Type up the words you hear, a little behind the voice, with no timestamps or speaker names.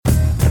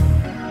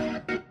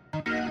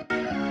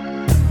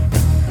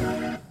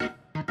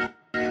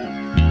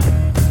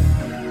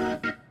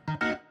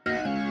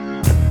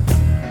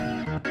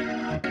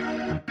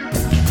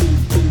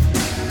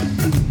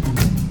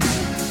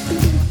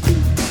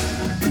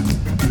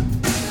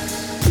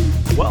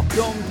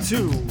Welcome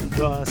to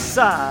the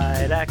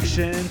Side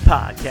Action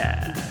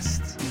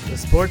Podcast, the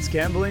sports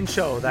gambling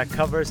show that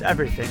covers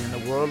everything in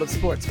the world of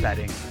sports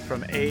betting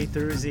from A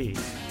through Z.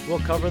 We'll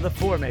cover the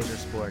four major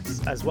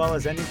sports, as well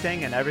as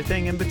anything and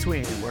everything in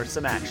between worth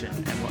some action,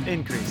 and will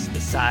increase the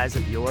size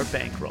of your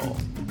bankroll.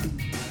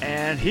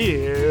 And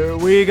here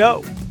we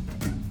go.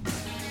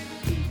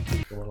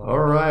 All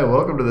right,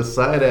 welcome to the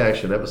Side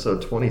Action,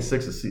 episode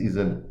 26 of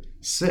season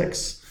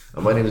 6.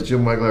 My name is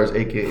Jim Weglars,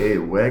 a.k.a.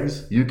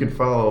 Wegs. You can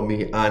follow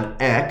me on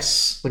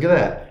X, look at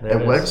that,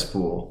 at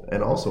Wegspool,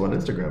 and also on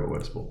Instagram at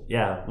Wegspool.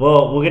 Yeah,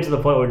 well, we'll get to the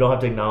point where we don't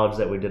have to acknowledge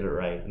that we did it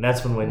right. And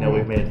that's when we know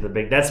we've made it to the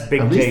big, that's big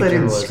J At least I didn't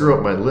journalism. screw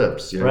up my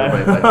lips. You know,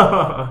 right?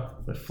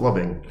 my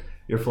flubbing.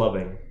 You're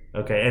flubbing.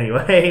 Okay,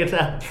 anyway,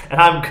 and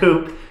I'm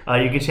Coop.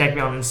 You can check me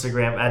on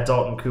Instagram at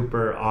Dalton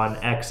Cooper, on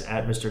X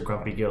at Mr.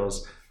 Grumpy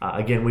Gills.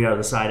 Again, we are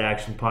the Side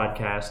Action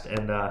Podcast,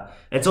 and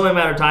it's only a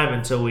matter of time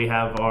until we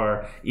have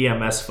our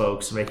EMS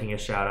folks making a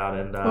shout out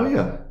and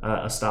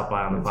a stop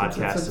by on the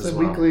podcast it's as a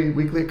well.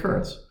 weekly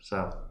occurrence.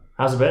 So,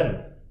 how's it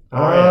been?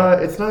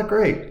 It's not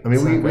great. I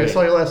mean, we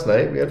saw you last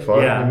night. We had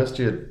fun. Yeah. We missed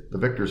you at the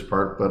Victor's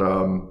part, but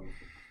I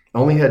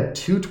only had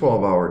 2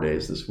 12-hour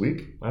days this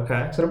week.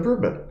 Okay. It's an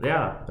improvement.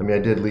 Yeah. I mean,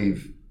 I did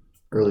leave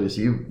early to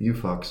see you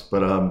fucks,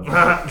 but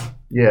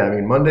yeah, I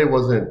mean, Monday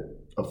wasn't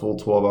a full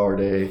 12-hour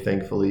day,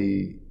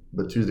 thankfully,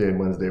 but Tuesday and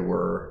Wednesday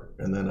were,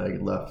 and then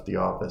I left the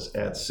office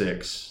at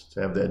 6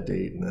 to have that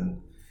date, and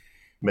then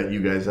met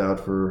you guys out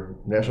for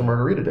National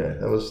Margarita Day.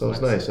 That was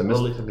nice. I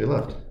missed somebody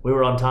left. We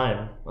were on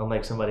time,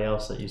 unlike somebody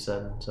else that you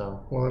said.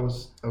 So Well,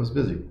 I was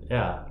busy.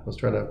 yeah, I was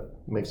trying to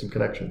make some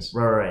connections.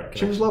 right.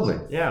 She was lovely.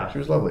 Yeah, She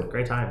was lovely.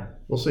 great time.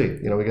 We'll see.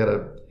 You know,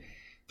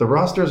 the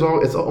roster's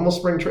it's almost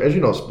spring training. As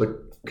you know, the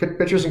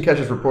pitchers and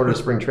catchers reported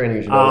spring training,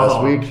 as you know,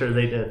 last week. I'm sure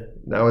they did.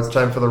 Now it's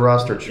time for the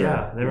roster chart.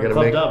 Yeah, they were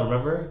clubbed up,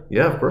 remember?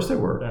 Yeah, of course they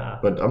were. Yeah.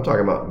 But I'm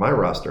talking about my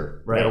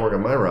roster. Right. I got to work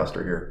on my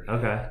roster here.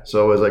 Okay.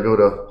 So as I go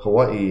to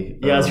Hawaii,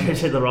 Yeah, I was going to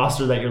say the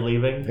roster that you're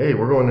leaving. hey,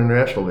 we're going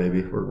international, baby.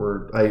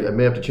 I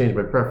may have to change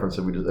my preference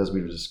as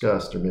we've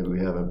discussed, or maybe we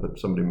haven't. But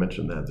somebody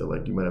mentioned that they're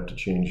like, you might have to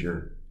change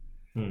your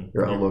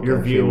outlook your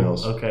on view.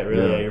 females. Okay,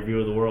 really? Yeah, your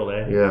view of the world,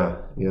 eh?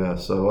 Yeah.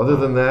 So other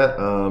than that,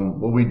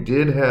 we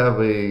did have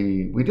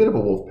a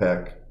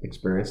Wolfpack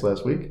experience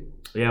last week.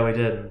 Yeah, we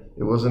did.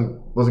 It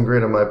wasn't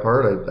great on my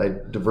part. I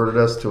diverted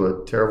us to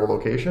a terrible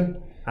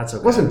location. That's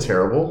okay. It wasn't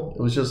terrible.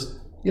 It was just,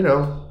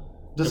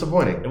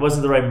 disappointing. It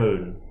wasn't the right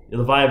mood.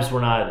 The vibes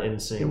were not in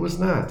sync. It was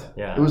not.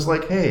 Yeah. It was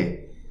like,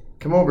 hey,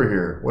 come over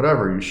here.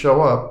 Whatever. You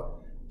show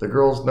up. The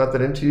girl's not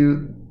that into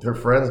you. Her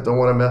friends don't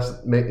want to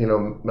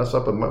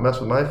mess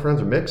with my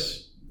friends or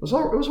mix. It was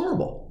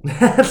horrible.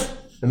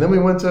 And then we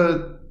went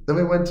to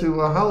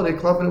a holiday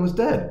club and it was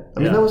dead. I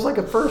mean, that was like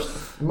a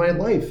first in my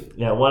life.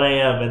 Yeah, 1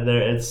 a.m. and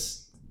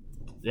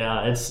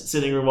it's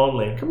sitting room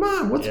only. Come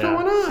on, what's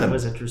going on? It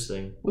was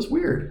interesting. It was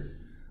weird.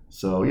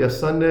 So yeah,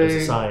 Sunday. It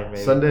was a sign,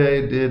 maybe.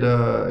 Sunday did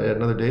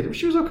another date.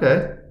 She was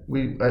okay.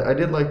 I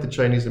did like the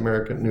Chinese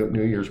American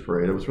New Year's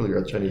parade. It was really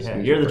great. Chinese. New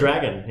Year's You're the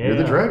parade. Dragon. Yeah, You're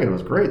the Dragon. It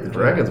was great. The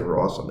dragons were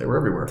awesome. They were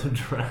everywhere. The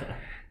Dragon.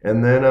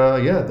 And then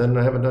then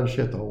I haven't done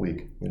shit the whole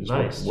week.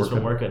 Nice. Just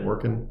been working.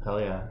 Working. Hell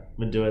yeah.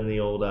 Been doing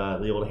the old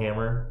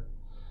hammer.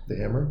 The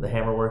hammer? The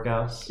hammer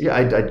workouts. Yeah,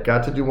 I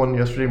got to do one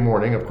yesterday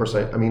morning. Of course,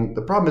 I mean,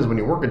 the problem is when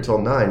you work until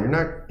 9, you're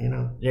not,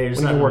 Yeah, you're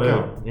just when not you work in the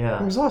out. mood. Yeah.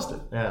 I'm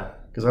exhausted. Yeah.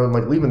 Because I'm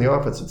like leaving the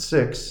office at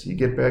 6. You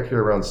get back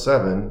here around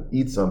 7,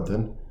 eat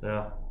something.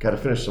 Yeah. Got to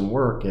finish some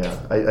work. Yeah.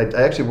 I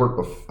actually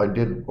I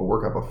did a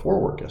workout before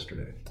work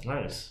yesterday.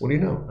 Nice. What do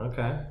you know?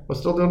 Okay. I'm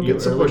still getting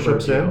some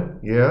push-ups in.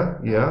 Yeah.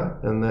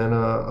 And then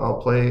I'm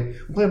playing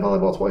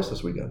volleyball twice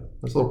this weekend.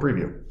 That's a little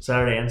preview.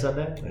 Saturday and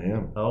Sunday? I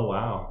am. Oh,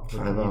 wow.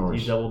 5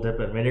 hours. You double dip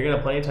it. Man, you're going to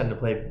have plenty of time to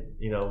play,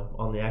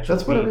 on the actual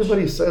That's what beach.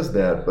 everybody says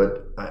that,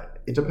 but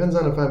it depends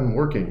on if I'm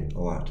working a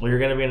lot. Well, you're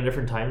going to be in a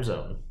different time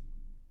zone.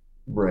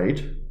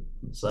 Right.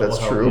 So that That's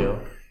will help true. you.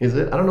 Is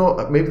it? I don't know.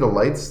 Maybe the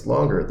light's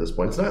longer at this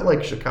point. It's not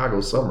like Chicago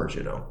summers,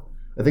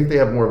 I think they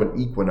have more of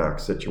an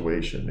equinox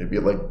situation. Maybe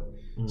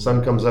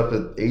sun comes up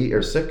at 8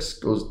 or 6,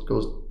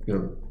 goes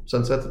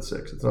sunsets at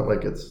 6. It's not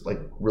like it's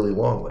like really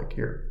long like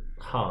here.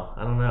 Huh.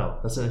 I don't know.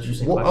 That's an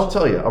interesting question. I'll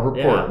tell you. I'll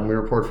report when we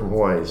report from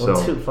Hawaii.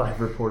 Let's do live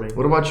reporting.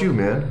 What about you,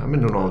 man? I've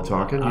been doing all the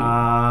talking.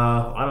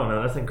 I don't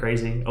know. Nothing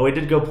crazy. Oh, we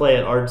did go play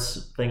at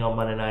Arts thing on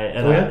Monday night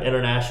at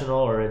International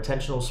or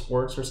Intentional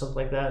Sports or something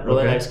like that.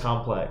 Really nice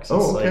complex.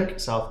 It's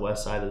like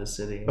southwest side of the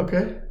city.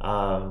 Okay.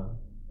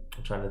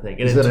 I'm trying to think.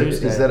 And is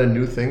that a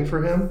new thing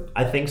for him?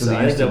 I think so.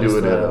 He used to do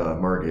it at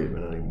Margate,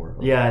 but not anymore.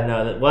 Yeah,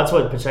 no. That's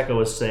what Pacheco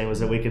was saying, was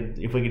that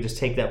if we could just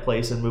take that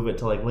place and move it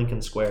to like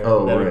Lincoln Square,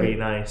 that would be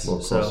nice. A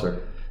little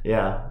closer.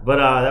 Yeah, but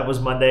that was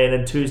Monday, and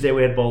then Tuesday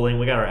we had bowling.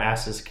 We got our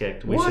asses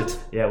kicked. We should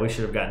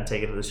have gotten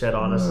taken to the shed,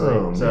 honestly.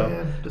 Oh,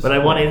 man. But I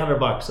won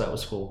 $800. So that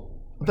was cool.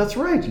 That's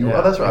right.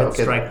 That's right.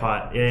 Okay. Strike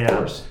pot. Yeah. Of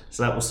course.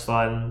 So that was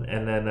fun.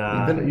 And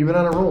then you've been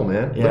on a roll,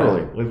 man. Yeah,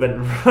 literally. We've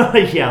been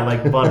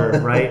like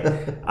butter, right?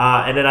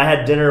 And then I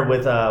had dinner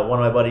with one of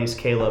my buddies,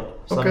 Caleb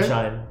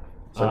Sunshine.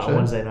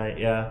 Wednesday night.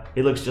 Yeah,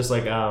 he looks just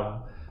like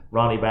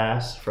Ronnie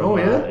Bass from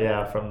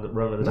from the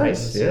Road to the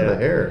Titans. Titans. Yeah, the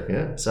hair.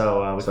 Yeah.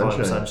 So we call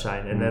him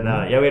Sunshine. And then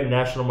we had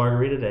National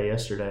Margarita Day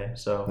yesterday.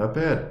 So not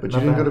bad, but you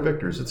didn't go to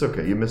Victor's. It's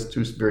okay. You missed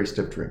 2 very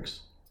stiff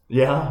drinks.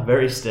 Yeah,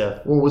 very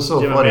stiff. Well, it was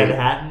so funny. funny. Did you have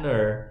a Manhattan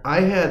or?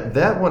 I had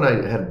that one.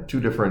 I had 2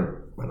 different.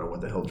 I don't know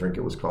what the hell drink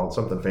it was called.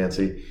 Something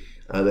fancy.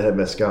 That had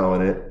mezcal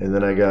in it, and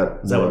then I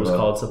got. Is that what it was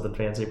called? Something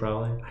fancy,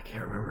 probably. I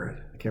can't remember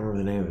it. I can't remember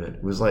the name of it.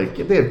 It was like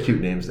they have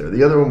cute names there.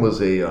 The other one was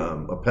a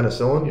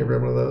penicillin. You ever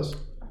had one of those?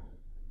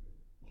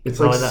 It's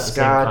like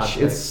scotch.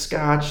 It's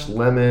scotch,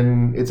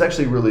 lemon. It's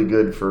actually really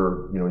good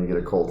for when you get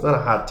a cold. It's not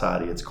a hot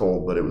toddy. It's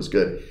cold, but it was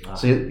good.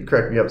 So you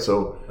cracked me up.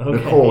 So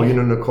Nicole,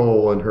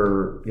 Nicole and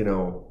her,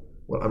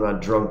 I'm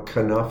not drunk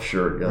enough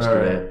shirt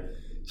yesterday. Right.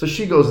 So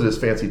she goes to this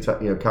fancy,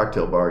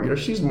 cocktail bar.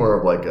 She's more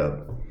of like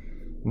a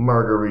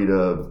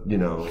margarita,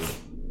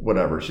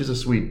 whatever. She's a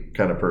sweet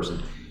kind of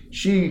person.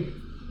 She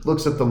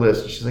looks at the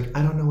list. She's like,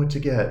 I don't know what to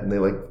get. And they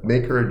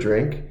make her a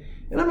drink.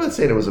 And I'm not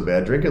saying it was a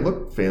bad drink. It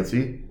looked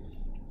fancy.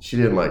 She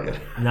didn't like it.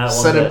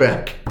 Send it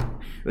back.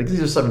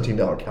 These are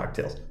 $17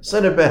 cocktails.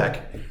 Send it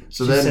back.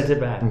 So she sent it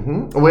back.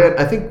 Mm-hmm. Wait,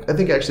 I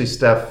think actually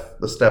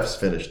Steph's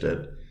finished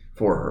it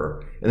for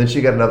her. And then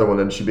she got another one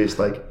and she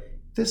basically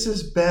this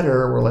is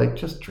better. We're like,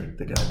 just drink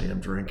the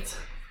goddamn drink.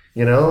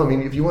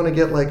 If you want to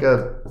get like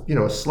a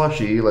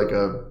slushy, like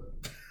a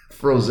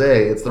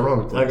frosé, it's the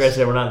wrong place. Like I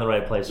said, we're not in the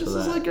right place for that.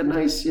 This is like a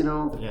nice,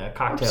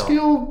 cocktail.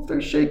 Upscale.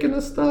 They're shaking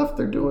the stuff.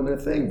 They're doing their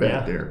thing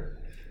back there.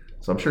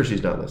 So I'm sure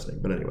she's not listening.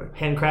 But anyway.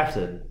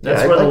 Handcrafted.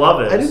 That's where the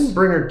love is. I didn't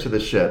bring her to the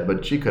shed,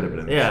 but she could have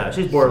been in the shed. Yeah,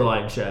 she's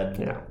borderline shed.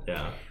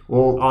 Yeah.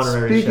 Well,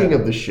 speaking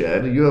of the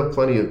shed, you have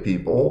plenty of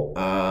people.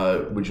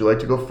 Would you like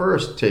to go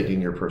first,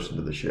 taking your person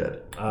to the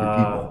shed? Your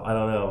people? I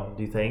don't know.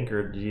 Do you think,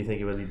 or do you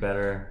think it would be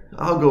better?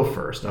 I'll go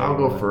first.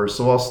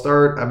 So I'll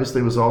start.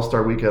 Obviously, it was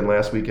All-Star Weekend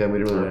last weekend. We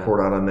didn't really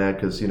report on that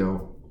because,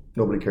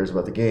 nobody cares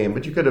about the game.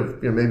 But you could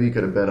have, maybe you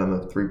could have bet on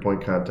the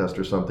 3-point contest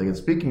or something. And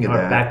speaking of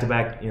that,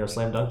 back-to-back,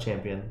 slam dunk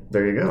champion.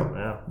 There you go.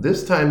 Yeah.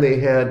 This time they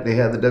had the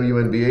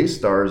WNBA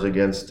stars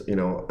against,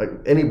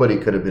 anybody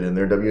could have been in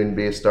there,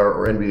 WNBA star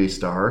or NBA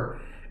star.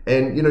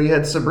 And, you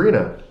had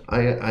Sabrina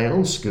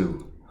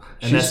Ionescu.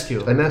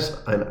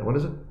 Ionescu. What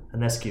is it?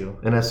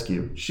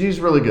 Ionescu.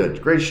 She's really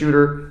good. Great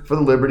shooter for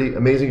the Liberty.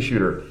 Amazing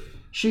shooter.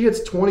 She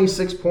hits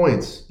 26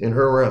 points in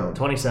her round.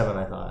 27,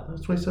 I thought. It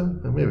was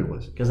 27? Maybe it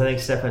was. Because I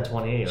think Steph had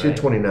 28, She had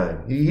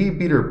 29. He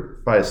beat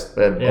her by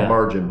a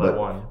margin.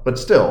 But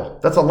still,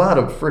 that's a lot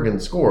of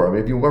friggin' score.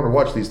 If you ever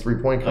watch these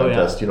 3-point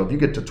contests, if you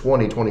get to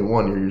 20,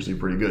 21, you're usually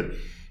pretty good.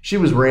 She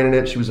was raining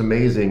it. She was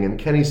amazing. And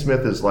Kenny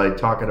Smith is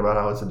talking about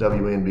how it's a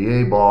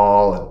WNBA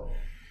ball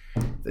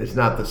and it's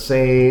not the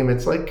same.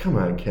 It's like, come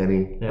on,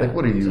 Kenny.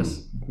 What are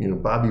you,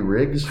 Bobby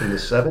Riggs from the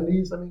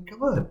 70s?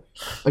 Come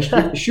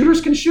on.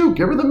 Shooters can shoot.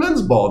 Give her the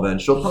men's ball then.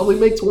 She'll probably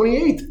make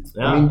 28.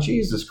 Yeah.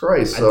 Jesus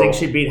Christ. So, I think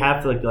she beat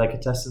half the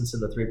contestants in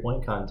the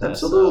 3-point contest.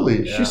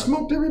 Absolutely. So, She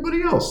smoked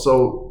everybody else.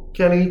 So,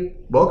 Kenny,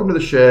 welcome to the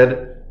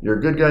shed. You're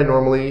a good guy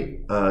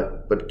normally,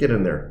 but get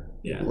in there.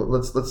 Yeah.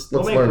 Let's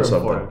learn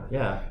something.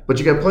 Yeah. But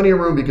you got plenty of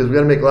room because we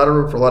got to make a lot of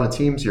room for a lot of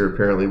teams here.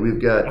 Apparently,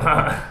 we've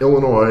got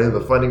Illinois,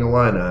 the Fighting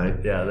Illini.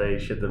 Yeah, they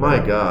should. My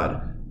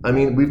God.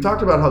 We've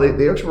talked about how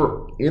they actually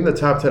were in the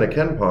top 10 at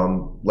Ken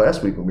Palm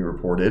last week when we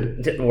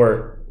reported.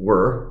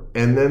 Were.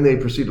 And then they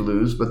proceeded to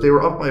lose, but they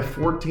were up by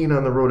 14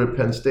 on the road at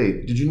Penn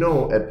State. Did you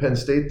know at Penn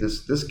State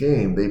this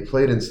game, they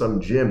played in some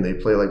gym. They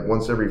play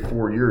once every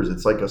 4 years.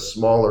 It's like a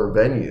smaller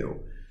venue.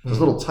 It's a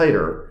little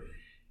tighter.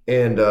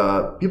 And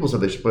people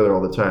said they should play there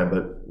all the time,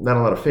 but not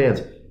a lot of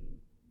fans.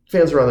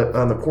 Fans are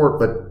on the court,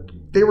 but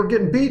they were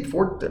getting beat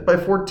by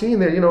 14.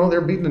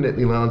 They're beating the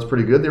Nittany Lions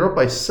pretty good. They were up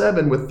by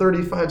 7 with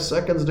 35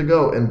 seconds to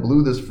go and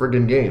blew this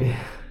friggin' game.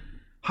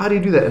 How do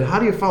you do that? And how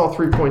do you foul a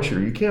 3-point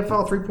shooter? You can't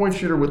foul a 3-point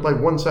shooter with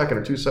 1 second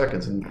or 2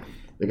 seconds. And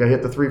the guy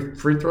hit the 3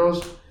 free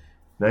throws.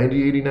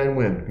 90-89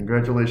 win.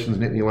 Congratulations,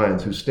 Nittany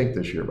Lions, who stink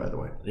this year, by the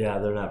way. Yeah,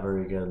 they're not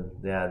very good.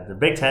 Yeah, the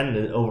Big Ten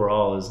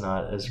overall is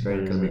not as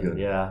great as it. Good.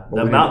 Yeah,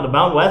 the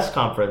Mountain West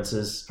Conference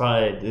is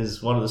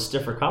one of the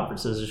stiffer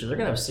conferences this year. They're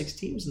gonna have 6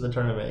 teams in the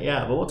tournament.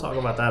 Yeah, but we'll talk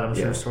about that, I'm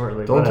sure,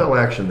 shortly. Don't tell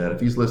Action that.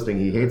 If he's listening,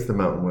 he hates the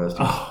Mountain West.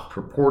 He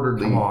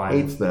purportedly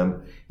hates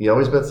them. He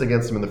always bets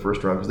against them in the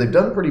first round because they've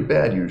done pretty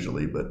bad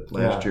usually. But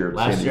last year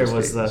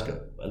was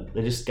good.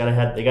 They just gotta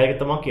get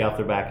the monkey off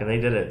their back, and they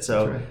did it.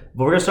 So,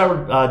 but we're gonna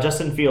start with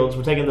Justin Fields.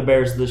 We're taking the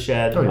Bears to the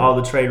shed. Oh, yeah. All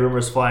the trade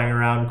rumors flying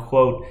around.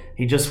 Quote: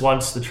 he just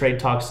wants the trade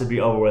talks to be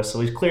over with.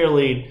 So he's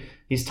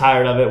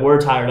tired of it.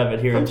 We're tired of it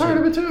here. I'm tired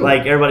of it too.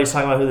 Everybody's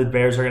talking about who the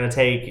Bears are gonna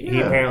take. Yeah.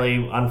 He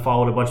apparently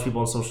unfollowed a bunch of people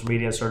on social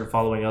media and started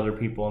following other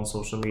people on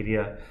social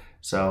media.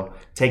 So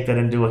take that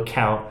into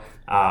account.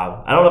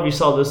 I don't know if you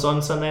saw this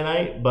on Sunday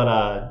night,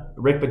 but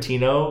Rick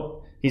Pitino.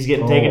 He's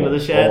getting taken to the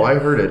shed. Oh, I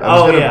heard it. I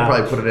was going to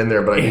probably put it in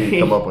there, but I didn't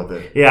come up with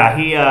it. Yeah,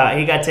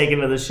 he got taken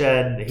to the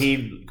shed.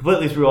 He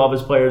completely threw all of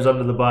his players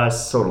under the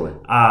bus. Totally.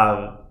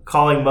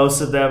 calling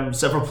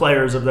several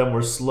players of them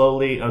were slow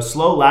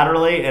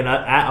laterally and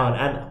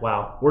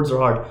wow, words are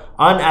hard,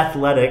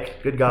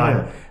 unathletic. Good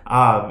God.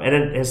 Yeah. And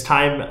in his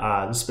time,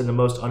 this has been the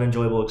most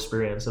unenjoyable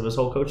experience of his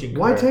whole coaching career.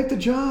 Why take the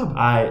job?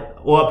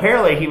 Well,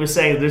 apparently he was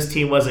saying this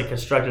team wasn't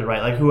constructed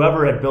right. Like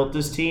whoever had built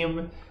this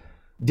team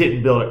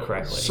didn't build it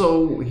correctly.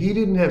 So he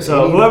didn't have.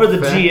 So whoever the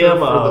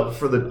GM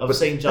of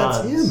St.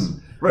 John's. That's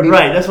him.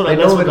 Right, that's what I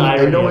know.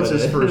 I know it's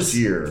his first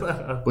year,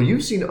 but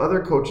you've seen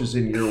other coaches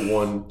in year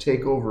one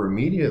take over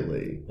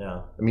immediately.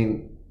 Yeah. I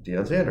mean,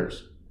 Deion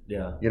Sanders.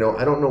 Yeah.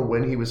 I don't know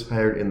when he was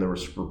hired in the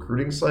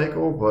recruiting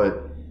cycle,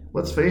 but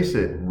let's face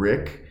it,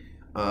 Rick,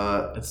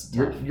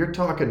 you're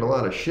talking a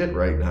lot of shit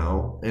right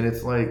now, and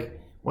it's like,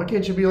 why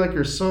can't you be like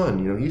your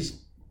son?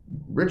 He's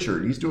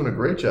Richard. He's doing a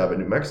great job in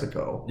New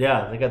Mexico.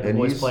 Yeah, they got the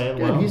boys playing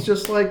well. And he's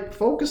just like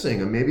focusing,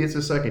 and maybe it's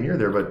his second year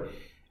there, but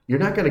you're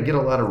not going to get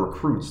a lot of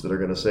recruits that are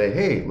going to say,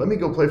 hey, let me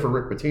go play for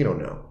Rick Pitino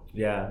now.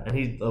 Yeah,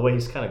 and the way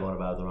he's kind of going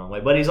about it the wrong way.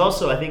 But he's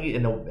also, I think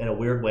in a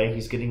weird way,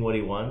 he's getting what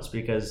he wants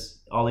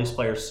because all these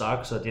players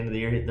suck. So at the end of the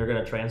year, they're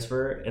going to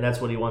transfer, and that's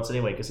what he wants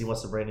anyway because he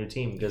wants a brand new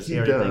team because he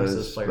already thinks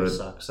his players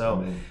suck.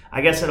 So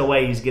I guess in a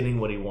way, he's getting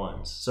what he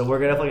wants. So we're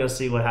definitely going to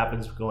see what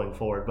happens going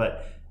forward.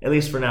 But at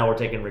least for now, we're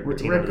taking Rick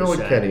Pitino. Rick, go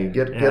with Kenny.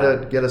 Get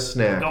a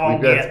snack.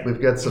 We've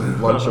got some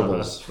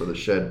Lunchables for the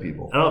shed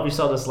people. I don't know if you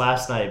saw this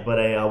last night, but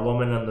a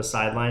woman on the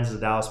sidelines of the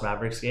Dallas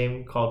Mavericks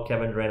game called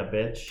Kevin Durant a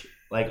bitch,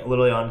 like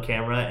literally on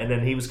camera. And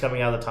then he was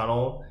coming out of the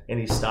tunnel and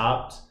he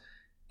stopped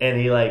and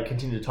he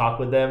continued to talk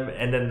with them.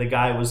 And then the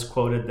guy was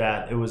quoted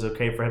that it was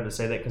okay for him to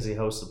say that because he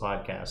hosts the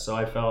podcast. So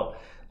I felt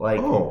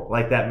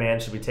like that man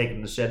should be taken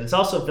to the shed. It's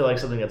also feel like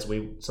something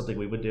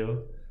we would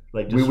do.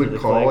 We would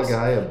call a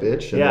guy a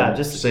bitch and then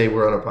just say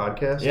we're on a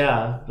podcast?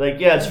 Yeah.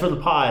 It's for the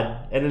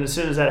pod. And then as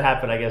soon as that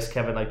happened, I guess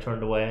Kevin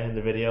turned away in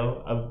the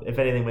video. If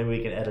anything, maybe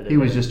we can edit it. He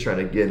was just trying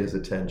to get his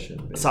attention.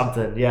 Basically.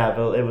 Something, yeah,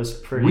 but it was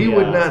pretty... We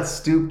would not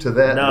stoop to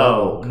that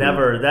level. No,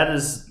 never. That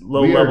is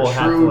low level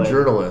heckling. We are true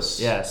journalists.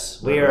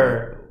 Yes.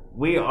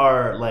 We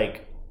are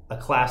like a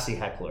classy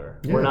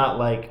heckler. Yeah. We're not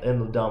like in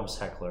the dumps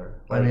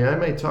heckler. I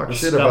may talk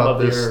shit about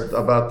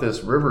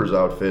this Rivers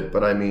outfit,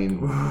 but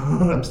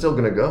I'm still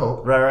gonna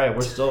go. Right.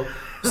 We're still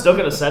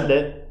gonna send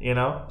it,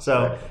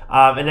 So,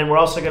 and then we're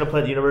also gonna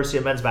play the University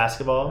of Men's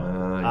Basketball,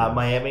 yes.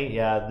 Miami.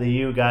 Yeah, the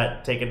U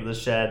got taken to the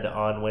shed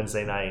on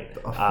Wednesday night.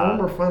 A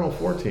former Final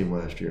Four team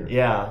last year.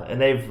 Yeah,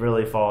 and they've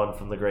really fallen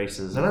from the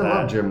graces. And I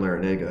love Jim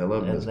Larinaga. I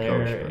love his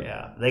coach.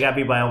 Yeah, they got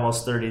beat by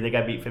almost 30. They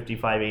got beat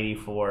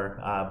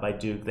 55-84 by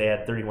Duke. They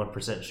had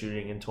 31%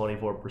 shooting and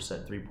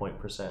 24% 3-point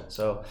percent.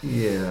 So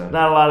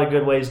not a lot of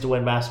good ways to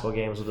win basketball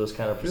games with those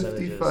kind of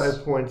percentages.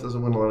 55 points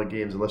doesn't win a lot of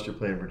games unless you're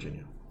playing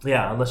Virginia.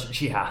 Yeah,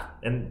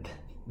 and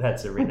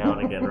that's every now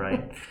and again,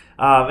 right?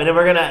 And then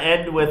we're gonna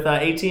end with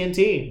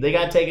AT&T. They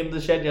got taken to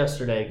the shed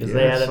yesterday because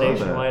they had a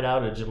nationwide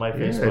outage. In my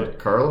Facebook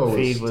Carlo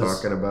feed was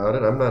talking about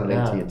it. I'm not an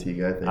AT&T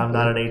guy. I'm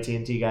not an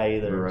AT&T guy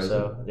either. Verizon.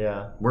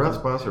 So we're not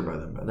sponsored by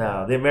them.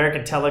 No, the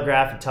American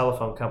Telegraph and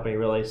Telephone Company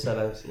really let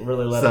us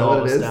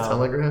down.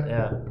 Telegraph?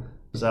 Yeah.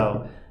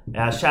 So.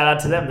 Shout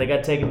out to them. They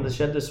got taken to the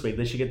shed this week.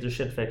 They should get their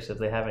shit fixed if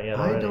they haven't yet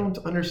already. I don't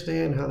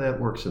understand how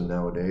that works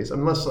nowadays.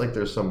 Unless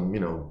there's some,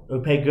 We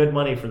pay good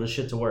money for the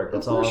shit to work.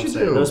 That's all I'm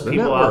saying. Do. Those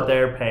people out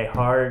there pay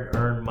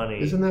hard-earned money.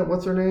 Isn't that,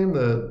 what's her name?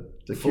 The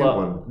cute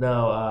one.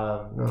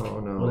 No.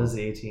 No. What is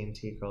the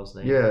AT&T girl's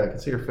name? Yeah, I can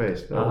see her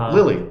face.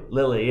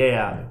 Lily,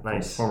 yeah.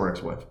 Nice. Former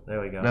ex-wife.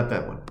 There we go. Not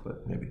that one,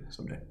 but maybe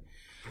someday.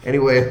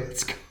 Anyway,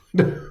 let's go.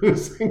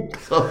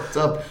 Clubbed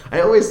Up. I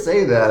always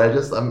say that.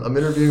 I'm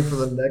interviewing for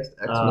the next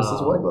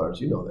ex-Mrs. Weglars.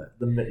 You know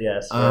that.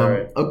 Yes.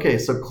 Right. Okay,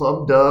 so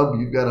Club Dub,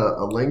 you've got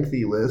a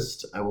lengthy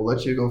list. I will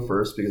let you go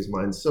first because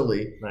mine's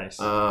silly. Nice.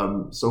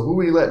 So who are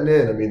we letting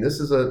in? This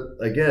is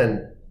we're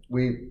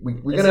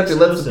gonna have to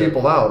let some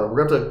people out, or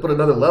we're gonna have to put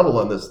another level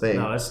on this thing.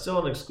 No, it's still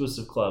an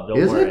exclusive club.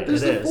 Don't worry.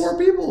 There's 4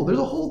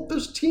 people.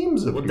 There's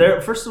teams of people.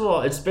 First of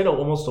all, it's been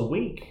almost a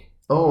week.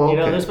 Oh,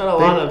 okay. There's been a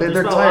lot of...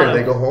 They're tired.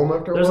 They go home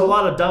after a while? There's a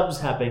lot of dubs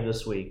happening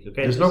this week.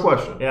 Okay, there's no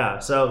question. Yeah,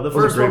 so the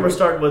first one we're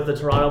starting with the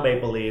Toronto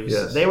Maple Leafs.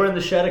 Yes. They were in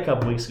the shed a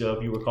couple weeks ago,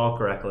 if you recall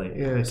correctly.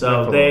 Yeah.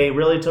 So they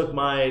really took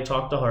my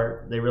talk to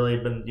heart. They really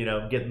have been,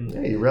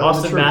 getting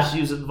Austin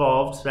Matthews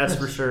involved. That's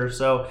for sure.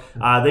 So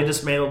they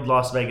dismantled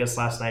Las Vegas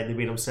last night. They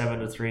beat them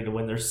 7-3 to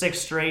win their 6th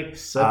straight.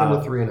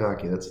 7-3 in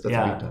hockey. That's a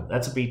beatdown.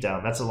 That's a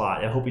beatdown. That's a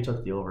lot. I hope he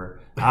took the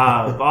over.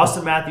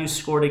 Austin Matthews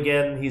scored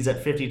again. He's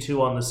at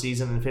 52 on the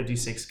season in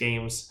 56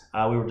 games.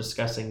 We were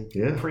discussing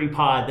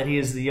pre-pod that he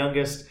is the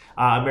youngest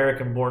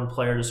American-born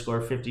player to score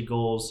 50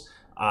 goals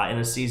in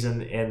a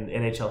season in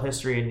NHL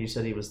history, and you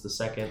said he was the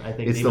second. I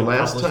think it's the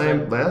last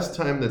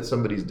time that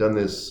somebody's done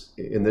this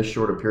in this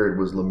short a period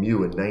was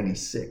Lemieux in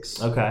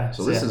 '96. Okay,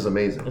 so this is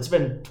amazing. It's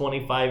been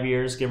 25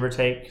 years, give or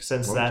take,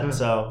 since that.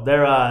 So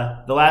they're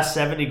the last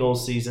 70 goal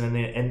season in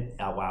the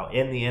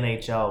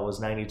NHL was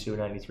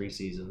 92-93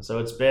 season. So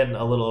it's been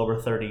a little over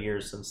 30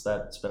 years since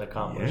that's been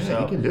accomplished. Yeah,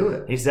 so he can do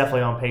it. He's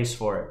definitely on pace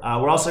for it.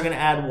 We're also going to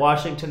add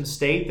Washington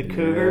State, the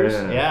Cougars.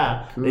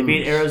 Yeah, they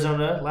beat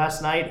Arizona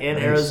last night in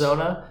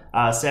Arizona.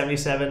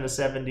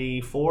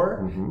 77-74.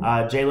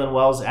 Jalen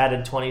Wells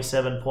added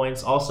 27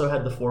 points. Also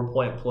had the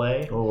 4-point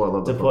play I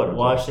love to put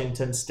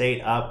Washington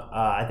State up.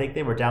 I think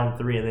they were down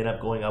 3 and they ended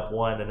up going up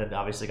 1, and then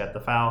obviously got the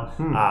foul.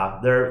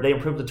 They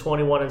improved to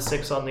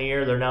 21-6 on the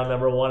year. They're now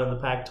number 1 in the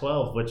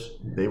Pac-12, which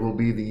they will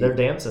be they're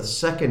dancing.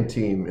 Second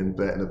team in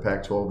the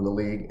Pac-12 in the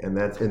league, and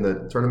that's in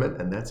the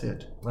tournament, and that's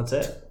it. That's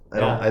it. I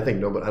don't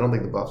think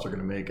the Buffs are going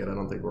to make it. I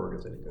don't think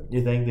Oregon's any good. Do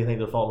you think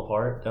they're falling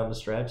apart down the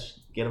stretch?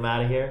 Get them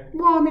out of here?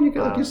 Well, I mean,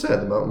 like you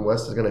said, the Mountain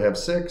West is going to have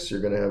 6.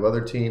 You're going to have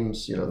other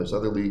teams. There's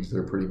other leagues that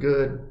are pretty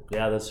good.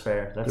 Yeah, that's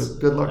fair.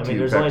 Good luck to you,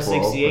 there's Pac-12,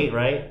 only 68,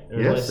 right?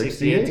 There's only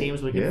 68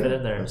 teams we can fit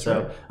in there.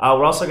 So right.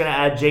 We're also going to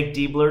add Jake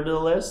Diebler to the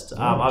list.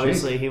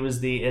 Obviously, he was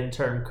the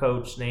intern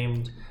coach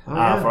named for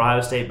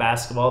Ohio State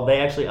basketball. They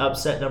actually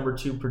upset number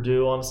 2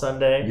 Purdue on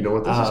Sunday. You know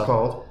what this is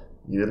called?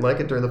 You didn't like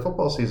it during the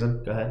football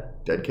season. Go ahead.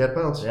 Dead cat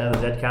bounce. Yeah, the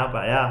dead cat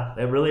bounce. Yeah,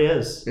 it really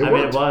is. It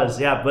was.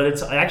 Yeah, but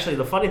it's actually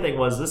the funny thing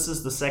was this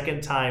is the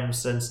second time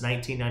since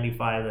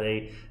 1995 that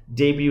a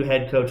debut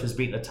head coach has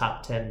beaten a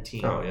top 10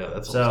 team. Oh yeah,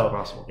 that's almost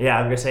impossible. Yeah,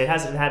 I'm gonna say it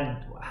hasn't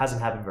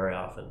happened very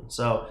often.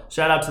 So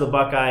shout out to the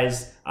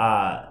Buckeyes.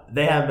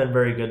 They haven't been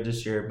very good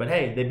this year, but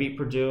hey, they beat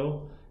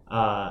Purdue.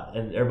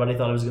 And everybody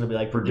thought it was going to be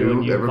like Purdue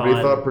and UConn. Everybody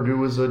thought Purdue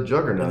was a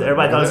juggernaut.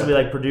 Everybody thought it was going to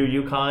be like Purdue,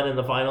 UConn in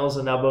the finals,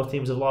 and now both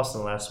teams have lost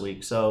in the last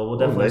week. So we'll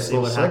definitely see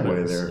what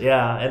happens. There.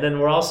 Yeah, and then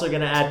we're also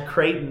going to add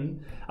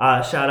Creighton.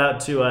 Shout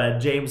out to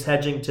James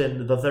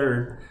Hedgington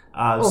III.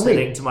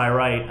 Sitting to my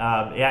right,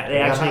 they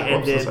actually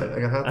ended.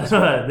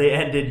 They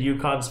ended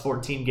UConn's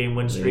 14-game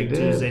win streak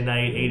Tuesday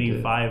night,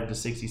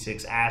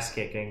 85-66, ass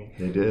kicking.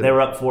 They did. They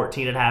were up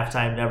 14 at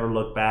halftime. Never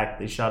looked back.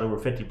 They shot over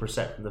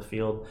 50% from the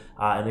field,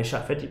 and they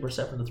shot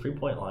 50% from the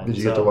 3-point line. Did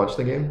you get to watch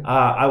the game?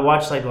 I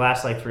watched the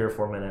last 3 or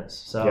 4 minutes.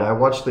 So yeah, I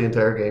watched the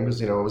entire game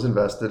because I was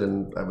invested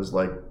and I was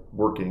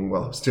working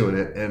while I was doing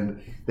it,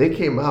 and they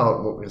came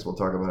out. Well, I guess we'll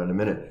talk about it in a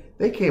minute.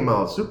 They came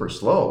out super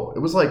slow. It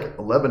was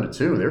 11-2.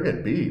 They were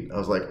getting beat. I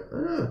was like,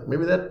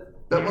 maybe that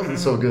wasn't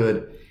so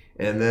good.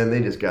 And then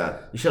they just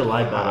got. You should have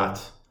lied about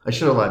it. I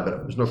should have lied better.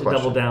 There's no question.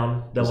 Double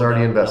down. I was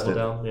already invested.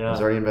 Yeah. I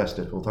was already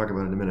invested. We'll talk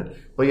about it in a minute.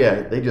 But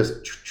yeah, they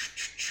just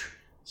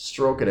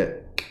stroking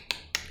it,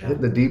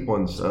 hitting the deep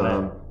ones. It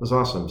was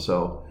awesome.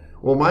 So.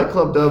 Well, my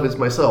club dub is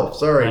myself.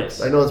 Sorry,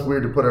 nice. I know it's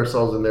weird to put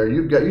ourselves in there.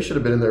 You should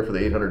have been in there for the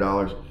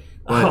 $800.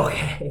 But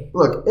okay.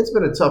 Look, it's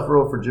been a tough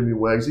road for Jimmy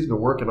Wegs. He's been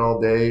working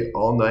all day,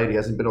 all night. He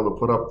hasn't been able to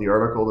put up the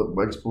article that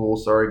Wegs Pool.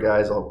 Sorry,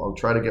 guys. I'll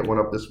try to get one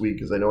up this week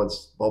because I know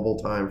it's bubble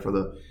time for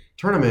the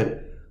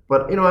tournament.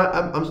 But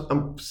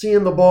I'm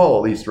seeing the ball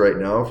at least right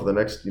now for the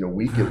next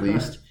week at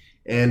least.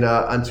 And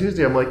on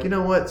Tuesday, I'm like, you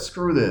know what?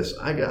 Screw this.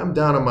 I'm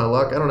down on my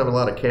luck. I don't have a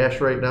lot of cash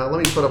right now.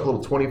 Let me put up a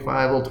little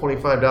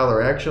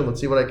 $25 action.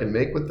 Let's see what I can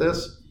make with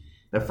this.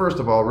 Now, first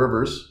of all,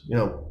 Rivers,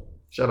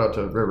 shout out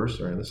to Rivers.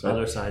 Sorry, on this side.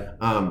 Other side.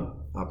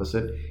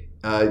 Opposite.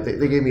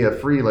 They gave me a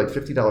free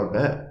 $50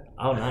 bet.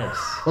 Oh, nice.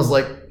 I was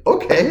like,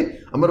 okay,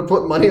 I'm going to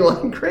put money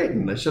line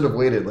Creighton. I should have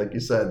waited, like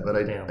you said, but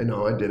I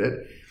know I did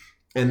it.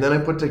 And then I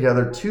put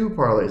together 2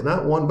 parlays,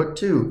 not 1, but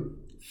 2.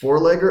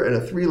 4-legger and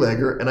a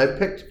 3-legger, and I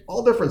picked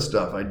all different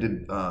stuff. I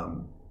did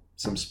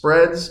some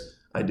spreads,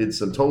 I did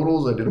some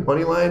totals, I did a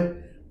money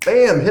line.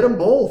 Bam! Hit them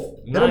both.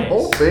 Nice. Hit them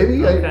both,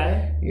 baby.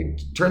 Okay. You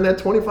turn that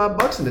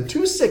 $25 into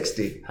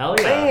 $260. Hell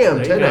yeah!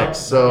 Bam! 10x.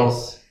 So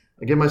nice.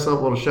 I give myself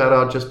a little shout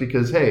out just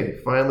because, hey,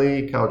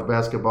 finally college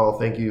basketball.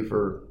 Thank you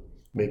for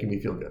making me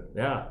feel good.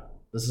 Yeah,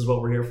 this is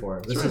what we're here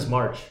for. This is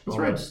March. That's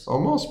right.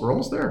 Almost. We're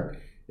almost there.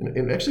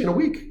 Actually, in a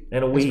week.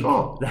 In a week.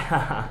 So,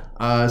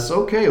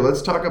 okay,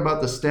 let's talk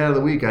about the stat of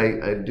the week.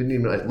 I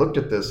looked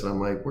at this and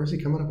I'm like, where's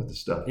he coming up with this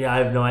stuff? Yeah, I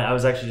have no idea. I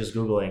was actually just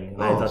Googling.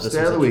 And I thought this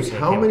stat of the week.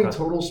 How many across.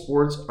 total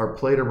sports are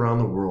played around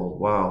the world?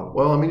 Wow.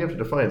 Well, I mean, you have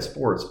to define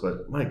sports,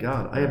 but my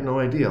God, I have no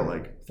idea.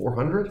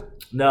 400?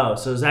 No,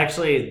 so it's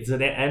actually,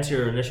 to answer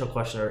your initial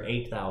question, are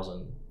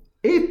 8,000.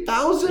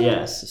 8,000?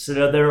 Yes.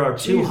 So there are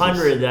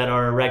 200 that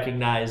are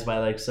recognized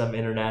by some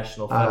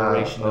international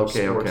federation of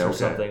sports or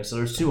something. So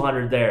there's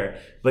 200 there.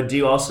 But do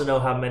you also know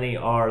how many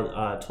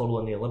are total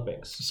in the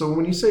Olympics? So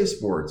when you say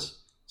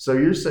sports, so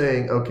you're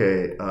saying,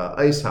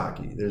 ice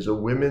hockey, there's a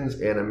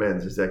women's and a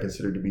men's. Is that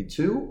considered to be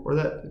 2 or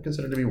that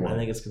considered to be 1? I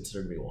think it's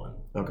considered to be 1.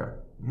 Okay.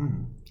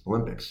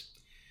 Olympics.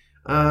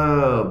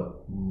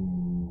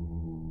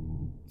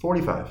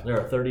 45. There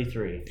are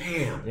 33.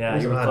 Damn. Yeah,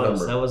 you were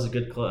close. That was a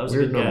good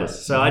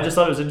guess. So I just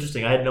thought it was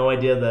interesting. I had no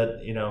idea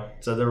that,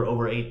 so there were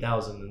over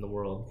 8,000 in the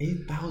world.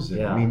 8,000?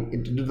 Yeah. I mean,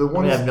 the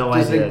ones, I have no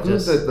does idea. it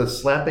include the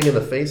slapping in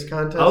the face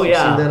contest? Oh,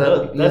 yeah.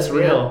 That's ESPN?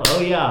 real.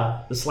 Oh,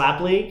 yeah. The slap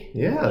league?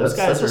 Yeah, those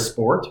guys that's a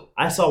sport.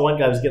 I saw one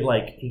guy was getting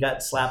he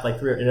got slapped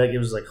 3 it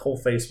was whole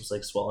face was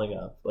swelling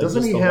up.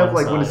 Doesn't he have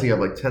what does he have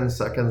 10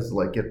 seconds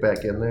to get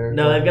back in there?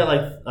 No, they've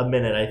got a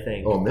minute, I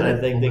think. Oh, a minute?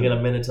 I think they get a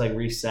minute to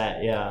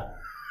reset, yeah.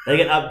 They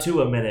get up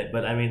to a minute,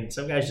 but I mean,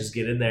 some guys just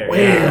get in there.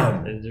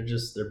 Wham! And they're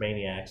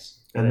maniacs.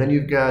 And then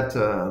you've got,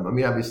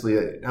 obviously,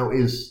 now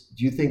do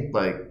you think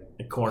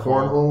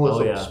cornhole is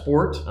a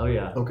sport? Oh,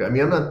 yeah. Okay. I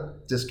mean, I'm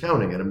not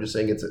discounting it. I'm just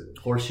saying it's a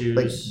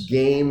horseshoes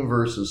game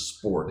versus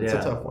sport. It's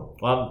a tough one.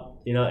 Well,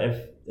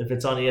 if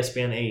it's on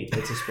ESPN 8,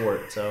 it's a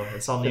sport. So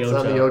it's on the It's Ocho.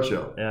 on the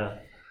Ocho. Yeah.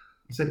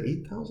 You said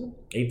 8,000?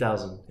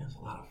 8,000. That's a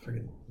lot of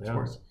friggin' Yeah.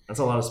 sports. That's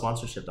a lot of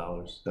sponsorship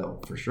dollars. No,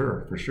 for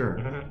sure.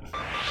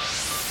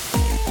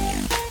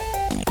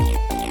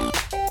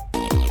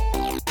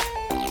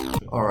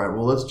 All right,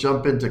 well, let's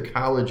jump into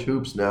college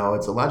hoops now.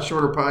 It's a lot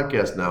shorter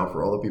podcast now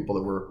for all the people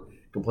that were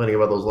complaining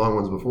about those long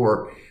ones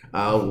before.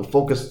 We'll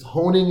focus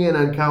honing in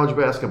on college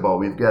basketball.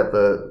 We've got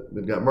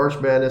March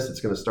Madness. It's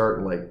going to start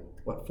in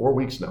 4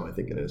 weeks now, I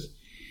think it is.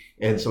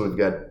 And so we've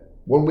got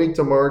 1 week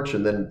to March,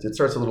 and then it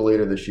starts a little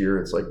later this year.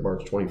 It's like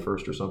March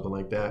 21st or something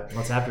like that. Well,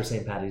 it's after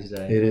St. Patty's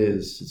Day. It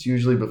is. It's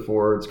usually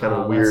before. It's kind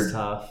of weird. That's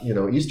tough.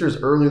 Easter's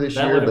early this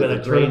That year, would have but been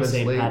the a great tournament's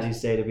St. late. Patty's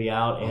Day to be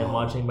out and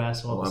watching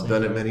basketball. I've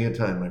done it many a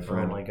time, my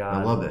friend. Oh my God.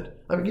 I love it.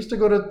 I used to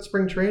go to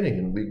spring training,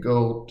 and we'd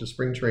go to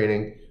spring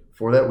training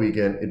for that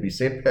weekend. It'd be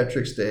St.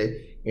 Patrick's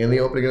Day and the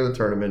opening of the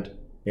tournament,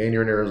 and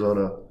you're in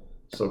Arizona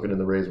soaking in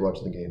the rays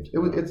watching the games. It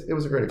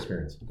was a great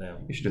experience. Damn.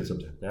 You should do it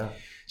sometime. Yeah.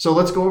 So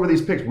let's go over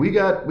these picks. We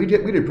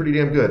did pretty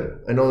damn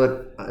good. I know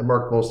that I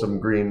marked most of them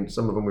green.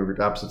 Some of them we were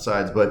opposite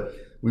sides, but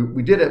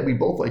we did it. We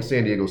both like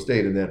San Diego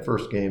State in that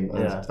first game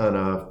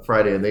on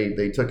Friday, and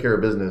they took care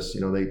of business.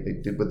 They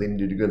did what they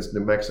needed to do against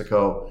New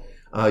Mexico.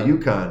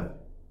 UConn.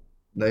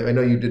 I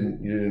know you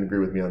didn't agree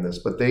with me on this,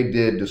 but they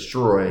did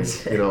destroy.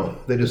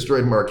 They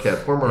destroyed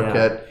Marquette. Poor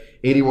Marquette,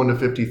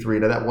 81-53.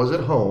 Now that was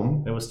at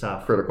home. It was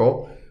tough.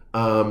 Critical.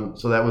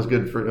 So that was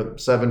good for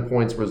 7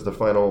 points was the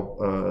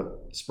final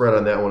spread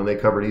on that one, and they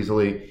covered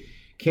easily.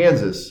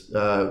 Kansas,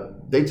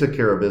 they took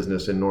care of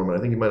business in Norman. I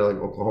think you might have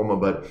liked Oklahoma,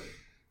 but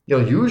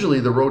usually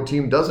the road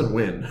team doesn't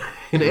win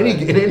in any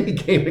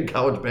game in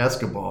college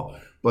basketball.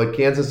 But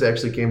Kansas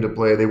actually came to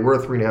play. They were a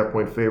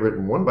 3.5-point favorite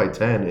and won by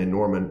 10 in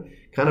Norman.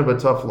 Kind of a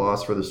tough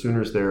loss for the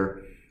Sooners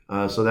there.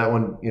 So that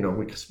one,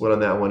 we split on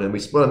that one, and we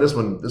split on this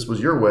one. This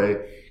was your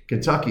way.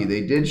 Kentucky,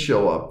 they did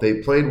show up.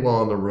 They played well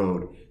on the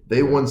road.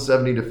 They won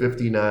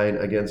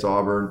 70-59 against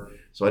Auburn.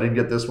 So I didn't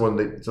get this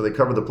one. So they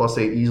covered the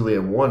 +8 easily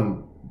and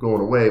won going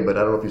away. But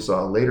I don't know if you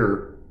saw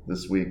later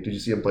this week. Did you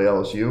see them play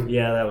LSU?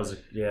 Yeah, that was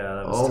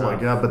oh tough. my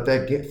God! But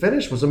that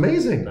finish was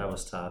amazing. That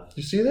was tough. Did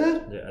you see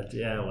that?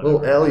 Yeah. A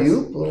little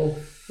alley-oop, little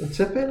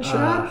tip-in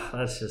shot.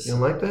 That's just. You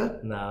don't like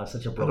that? No, it's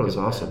such a That broken was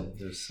awesome. man.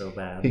 It was so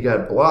bad. He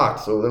got blocked.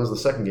 So that was the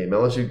second game.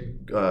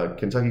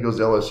 Kentucky goes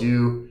to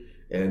LSU.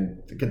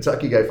 And the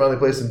Kentucky guy finally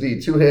plays some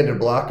D. Two-handed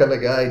block on the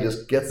guy. He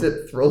just gets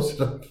it, throws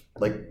it up,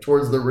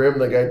 towards the rim.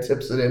 The guy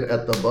tips it in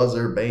at the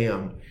buzzer.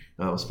 Bam.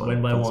 That was fun.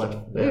 Win by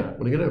one. Yeah.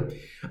 What are you going to do?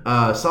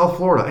 South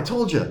Florida. I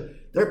told you.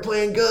 They're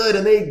playing good,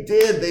 and they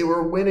did. They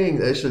were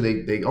winning.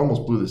 Actually, they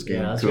almost blew this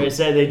game. Yeah, I was going to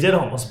say they did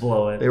almost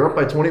blow it. They were up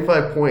by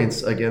 25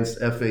 points against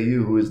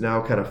FAU, who is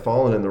now kind of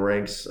fallen in the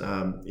ranks.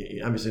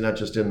 Obviously, not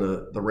just in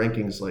the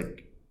rankings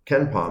like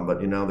Ken Palm,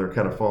 but they're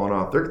kind of falling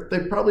off. They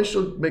probably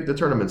should make the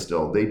tournament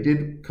still. They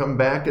did come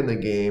back in the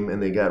game,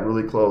 and they got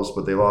really close,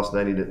 but they lost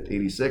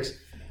 90-86.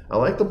 I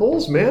like the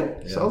Bulls,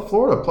 man. Yeah. South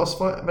Florida,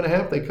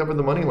 +5.5. They covered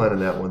the money line in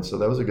that one, so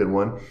that was a good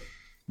one.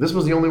 This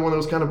was the only one that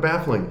was kind of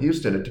baffling.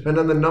 Houston, it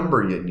depended on the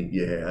number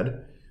you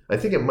had. I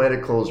think it might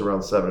have closed around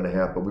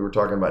 7.5, but we were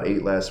talking about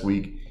 8 last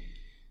week.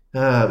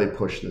 They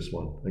pushed this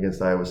one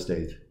against Iowa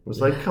State. It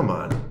was come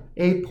on.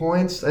 8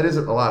 points? That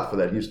isn't a lot for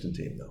that Houston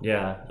team, though.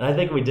 Yeah, and I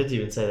think we did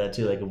even say that,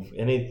 too.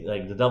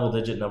 The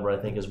double-digit number, I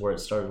think, is where it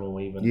started when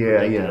we even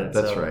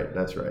That's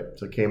right.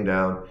 So it came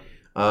down.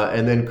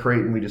 And then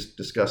Creighton, we just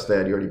discussed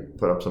that. You already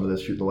put up some of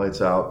this, shooting the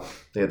lights out.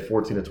 They had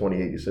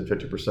 14-28. You said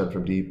 50%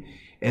 from deep.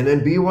 And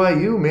then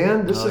BYU,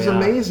 man, this is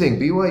amazing.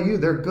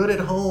 BYU, they're good at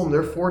home.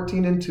 They're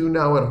 14-2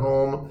 now at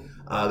home.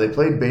 They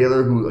played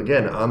Baylor, who,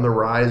 again, on the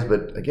rise.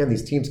 But, again,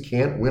 these teams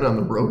can't win on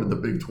the road in the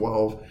Big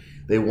 12.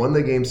 They won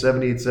the game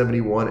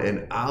 78-71.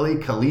 And Ali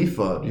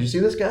Khalifa, did you see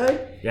this guy?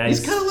 Yeah,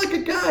 he's kind of like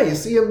a guy. You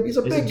see him, he's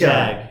a big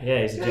guy.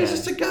 Yeah, he's a jag. He's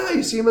just a guy.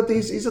 You see him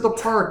he's at the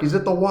park. He's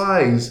at the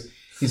Y's.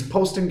 He's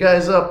posting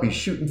guys up. He's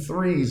shooting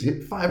threes.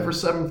 Hit 5 for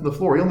 7 from the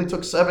floor. He only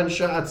took 7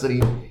 shots,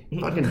 and he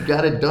fucking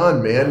got it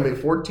done, man. Made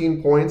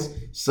 14 points,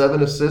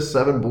 7 assists,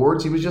 7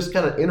 boards. He was just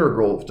kind of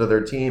integral to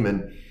their team.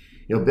 And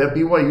that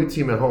BYU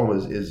team at home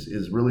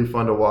is really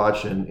fun to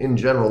watch. And in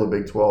general, the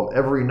Big 12,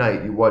 every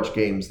night you watch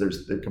games.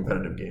 They're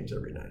competitive games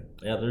every night.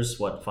 Yeah, there's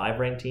 5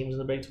 ranked teams in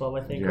the Big 12,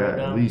 I think, right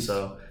now. At least.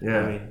 So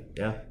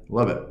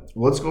love it.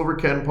 Well, let's go over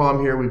Ken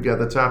Palm here. We've got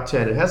the top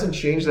 10. It hasn't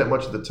changed that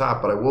much at the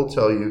top, but I will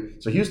tell you.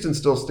 So Houston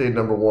still stayed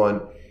number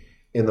 1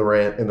 in the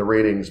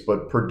ratings,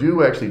 but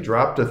Purdue actually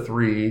dropped to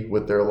 3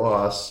 with their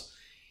loss,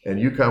 and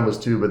UConn was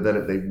 2. But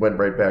then they went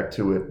right back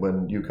to it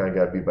when UConn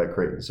got beat by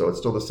Creighton. So it's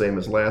still the same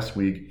as last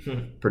week.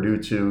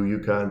 Purdue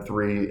 2, UConn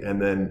 3,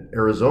 and then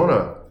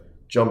Arizona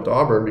jumped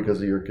Auburn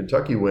because of your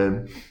Kentucky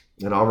win.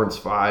 And Auburn's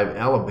 5.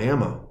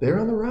 Alabama, they're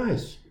on the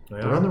rise.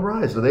 They're on the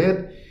rise. So they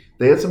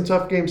had some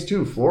tough games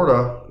too.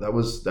 Florida, that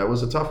was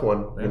a tough one.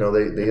 Yeah.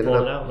 They ended pulled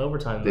up it out in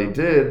overtime. They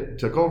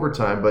took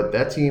overtime, but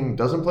that team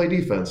doesn't play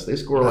defense. They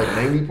score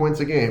 90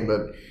 points a game,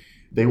 but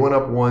they went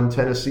up 1.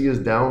 Tennessee is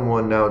down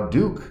 1 now.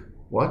 Duke,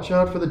 watch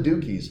out for the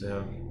Dukies.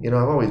 Yeah.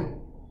 I've always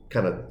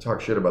kind of talk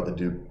shit about the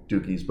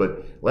Dukies,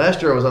 but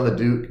last year I was on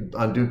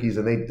Dukies,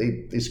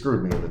 and they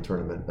screwed me in the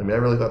tournament. I mean, I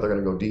really thought they're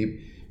going to go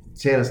deep.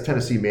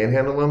 Tennessee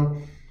manhandled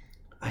them.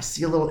 I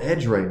see a little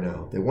edge right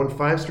now. They won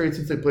 5 straight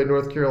since they played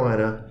North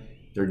Carolina.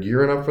 They're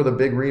gearing up for the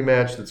big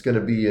rematch that's going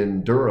to be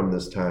in Durham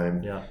this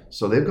time. Yeah.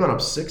 So they've gone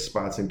up 6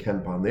 spots in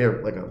KenPom.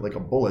 They're like a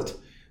bullet.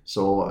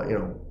 So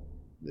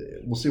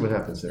we'll see what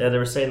happens there. Yeah, they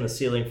were saying the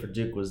ceiling for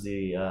Duke was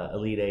the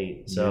Elite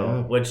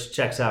 8, which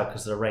checks out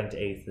because they're ranked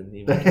 8th in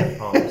even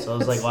KenPom. So I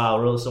was like,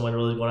 wow, someone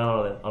really went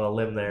out on a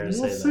limb there to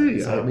say that. We'll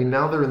see. So, I mean,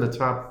 now they're in the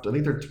top. I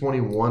think they're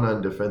 21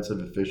 on defensive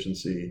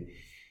efficiency.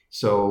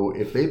 So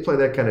if they play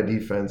that kind of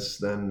defense,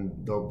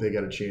 then they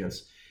got a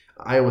chance.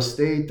 Iowa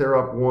State, they're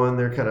up 1.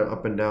 They're kind of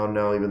up and down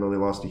now, even though they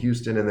lost to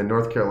Houston. And then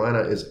North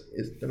Carolina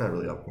they're not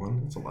really up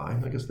 1. That's a lie.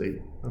 I guess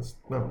they've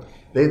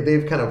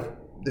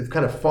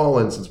kind of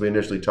fallen since we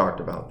initially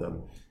talked about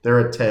them.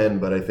 They're at 10,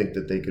 but I think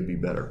that they could be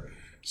better.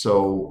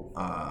 So,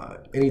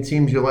 any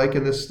teams you like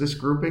in this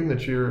grouping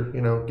that you're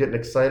getting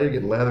excited,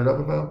 getting lathered up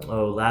about?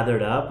 Oh,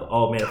 lathered up!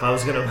 Oh man, if I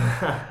was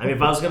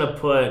gonna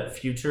put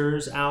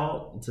futures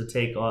out to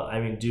take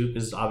on, Duke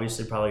is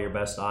obviously probably your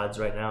best odds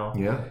right now.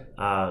 Yeah.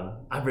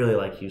 I really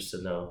like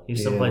Houston though.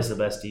 Houston plays the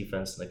best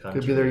defense in the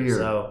country. Could be their year.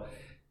 So,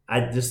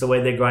 just the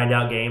way they grind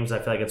out games, I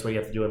feel like that's what you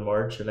have to do in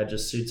March, and that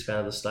just suits kind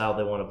of the style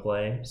they want to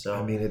play. So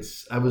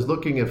I was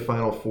looking at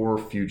Final Four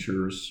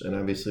futures, and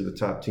obviously the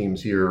top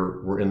teams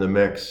here were in the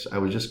mix. I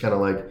was just kind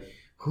of like,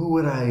 who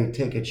would I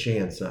take a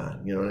chance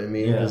on? You know what I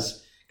mean?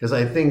 Because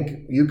I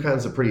think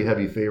UConn's a pretty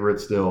heavy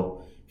favorite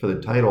still for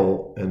the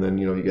title, and then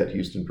you got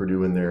Houston,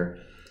 Purdue in there.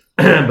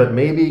 But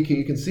maybe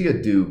you can see a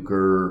Duke,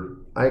 or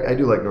I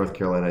do like North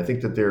Carolina. I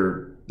think that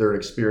they're an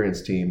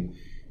experienced team.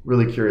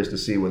 Really curious to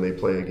see when they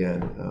play again.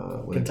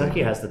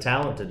 Kentucky has the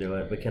talent to do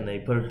it, but can they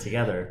put it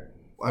together?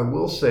 I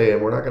will say,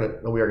 and we are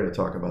going to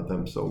talk about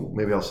them, so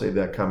maybe I'll save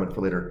that comment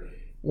for later.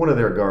 One of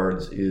their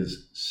guards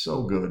is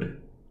so good.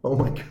 Oh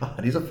my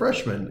God, he's a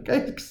freshman.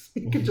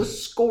 He can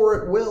just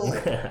score at will.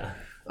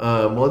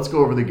 Well, let's go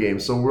over the game.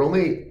 So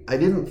I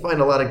didn't find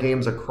a lot of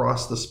games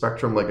across the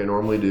spectrum like I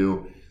normally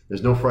do.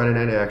 There's no Friday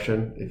night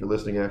action. If you're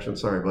listening action,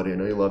 sorry, buddy. I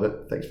know you love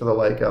it. Thanks for the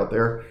like out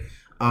there.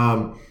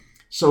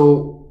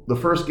 So the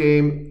first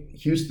game,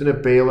 Houston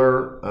at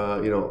Baylor,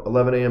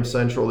 11 a.m.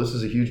 Central. This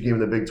is a huge game in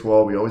the Big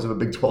 12. We always have a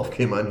Big 12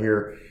 game on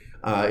here.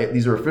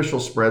 These are official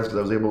spreads because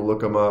I was able to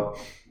look them up.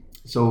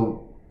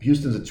 So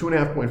Houston's a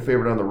 2.5-point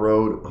favorite on the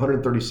road,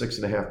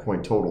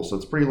 136.5-point total. So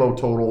it's pretty low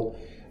total.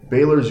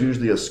 Baylor's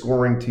usually a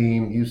scoring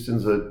team.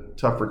 Houston's a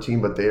tougher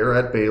team, but they are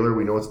at Baylor.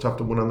 We know it's tough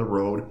to win on the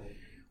road.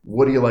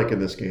 What do you like in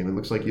this game? It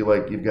looks like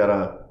you've got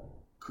a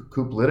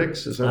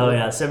Cooplytics? Is that right?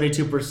 Yeah,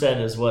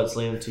 72% is what's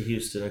leaning to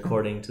Houston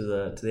according to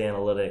the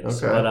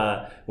analytics. Okay.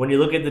 But when you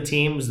look at the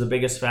teams, the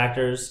biggest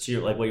factors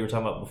to like what you were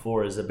talking about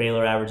before is that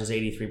Baylor averages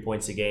 83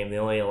 points a game. They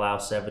only allow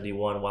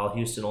 71, while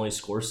Houston only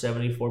scores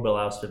 74 but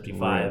allows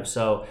 55. Right.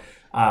 So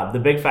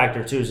the big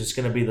factor too is just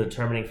going to be the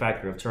determining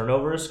factor of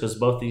turnovers, because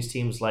both these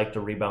teams like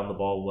to rebound the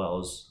ball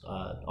well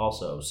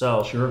also.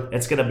 So sure.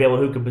 It's going to be able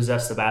who can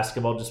possess the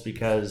basketball, just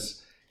because.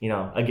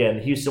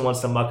 Again, Houston wants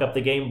to muck up the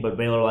game, but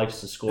Baylor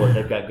likes to score.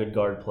 They've got good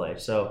guard play.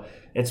 So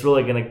it's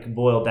really going to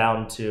boil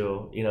down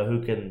to,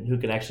 who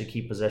can actually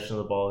keep possession of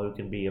the ball, who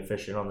can be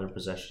efficient on their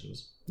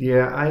possessions.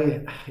 Yeah,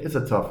 it's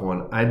a tough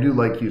one. I do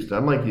like Houston.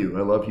 I'm like you.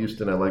 I love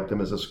Houston. I like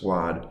them as a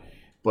squad.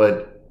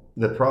 But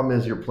the problem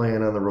is you're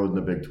playing on the road in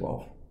the Big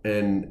 12.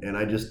 And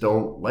I just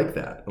don't like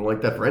that. I don't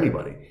like that for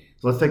anybody.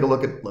 So let's take a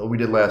look at what we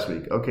did last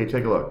week. Okay,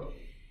 take a look.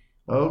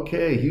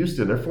 Okay,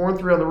 Houston, they're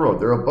 4-3 on the road.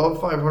 They're above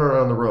 500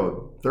 on the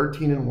road.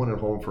 13-1 at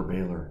home for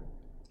Baylor.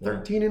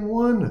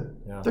 13-1.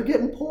 Yeah. They're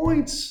getting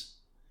points.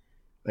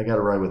 I got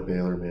to ride with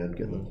Baylor, man,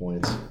 getting the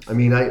points.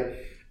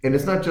 And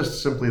it's not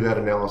just simply that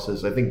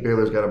analysis. I think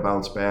Baylor's got to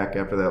bounce back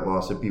after that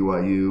loss at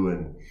BYU.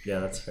 And yeah,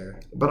 that's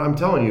fair. But I'm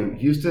telling you,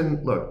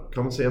 Houston, look,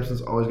 Cullen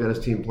Sampson's always got his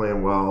team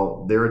playing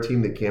well. They're a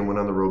team that can win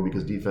on the road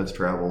because defense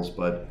travels.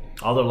 But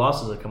all their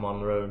losses have come on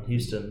the road,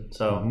 Houston.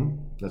 So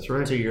that's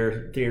right. To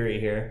your theory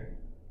here.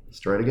 Let's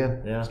try it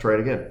again. Yeah. Let's try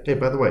it again. Hey,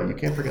 by the way, you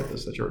can't forget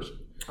this. That's yours.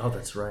 Oh,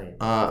 that's right.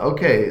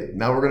 Okay,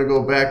 now we're going to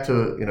go back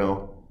to,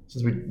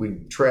 since we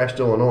trashed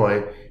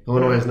Illinois,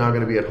 Illinois is now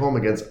going to be at home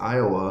against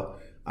Iowa.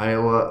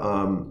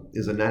 Iowa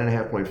is a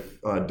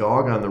 9.5-point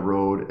dog on the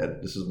road.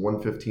 This is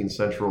 1:15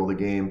 Central, the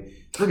game.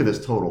 Look at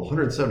this total,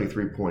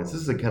 173 points.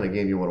 This is the kind of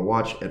game you want to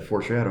watch at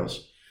Four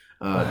Shadows.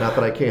 Not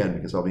that I can,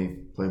 because I'll be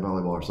playing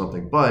volleyball or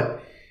something.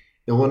 But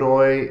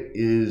Illinois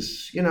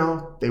is,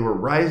 they were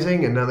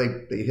rising, and now they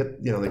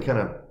hit, they kind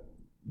of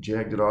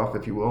jagged it off,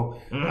 if you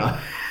will, at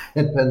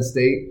Penn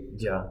State.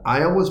 Yeah.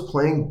 Iowa's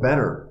playing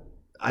better.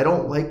 I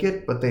don't like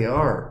it, but they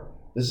are.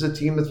 This is a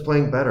team that's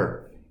playing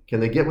better. Can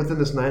they get within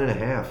this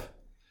 9.5?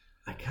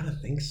 I kind of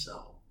think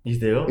so. You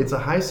do? It's a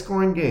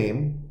high-scoring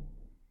game,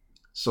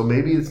 so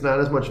maybe it's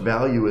not as much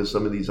value as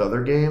some of these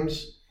other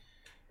games,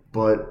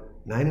 but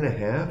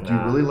 9.5? Do you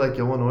really like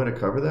Illinois to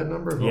cover that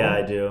number? Yeah,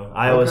 I do.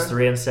 Iowa's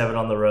 3-7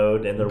 on the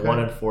road, and they're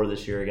 1-4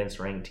 this year against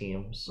ranked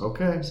teams.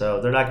 Okay.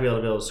 So they're not going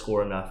to be able to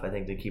score enough, I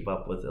think, to keep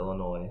up with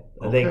Illinois.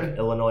 I think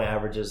Illinois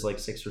averages like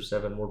 6 or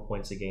 7 more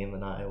points a game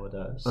than Iowa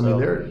does. So. I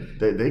mean,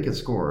 they can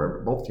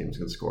score. Both teams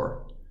can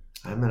score.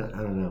 I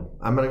don't know.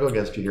 I'm gonna go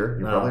against you here.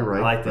 You're probably right.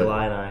 I like the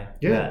Illini.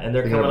 Yeah, and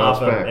they're coming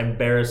off an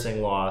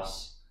embarrassing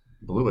loss.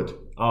 Blew it.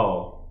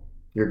 Oh.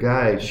 Your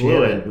guy,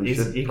 Shannon, who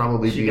should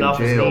probably be in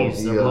jail.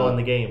 He's blowing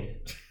the game.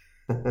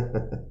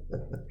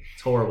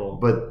 It's horrible.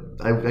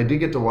 But I did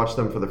get to watch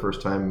them for the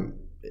first time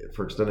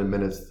for extended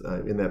minutes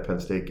in that Penn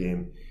State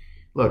game.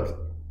 Look,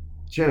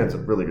 Shannon's a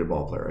really good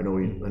ball player. I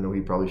know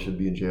he probably should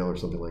be in jail or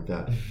something like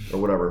that or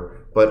whatever.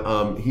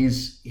 But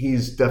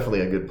he's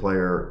definitely a good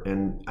player,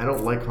 and I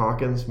don't like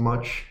Hawkins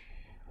much.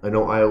 I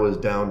know Iowa's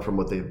down from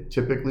what they've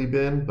typically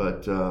been,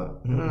 but I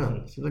don't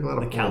know. It seems like a lot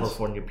of the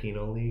California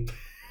Penal League.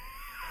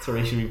 That's where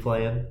he should be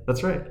playing.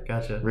 That's right.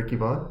 Gotcha. Ricky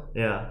Vaughn?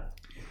 Yeah.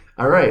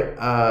 All right.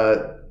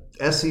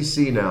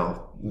 SEC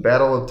now.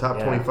 Battle of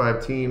top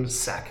 25 teams.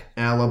 Sack.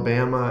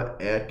 Alabama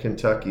at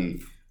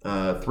Kentucky.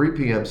 3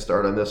 p.m.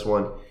 start on this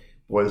one.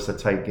 Boy, this is a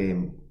tight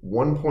game.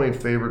 1 point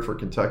favorite for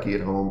Kentucky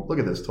at home. Look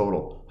at this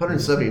total.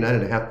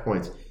 179.5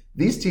 points.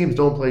 These teams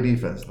don't play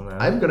defense.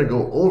 I'm going to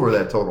go over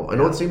that total. I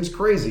know it seems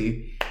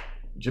crazy.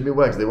 Jimmy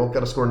Wegs, they both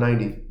got to score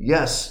 90.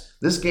 Yes,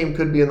 this game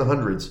could be in the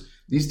hundreds.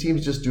 These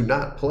teams just do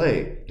not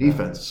play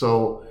defense.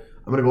 So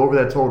I'm going to go over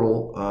that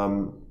total.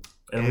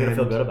 And I'm going to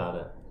feel good about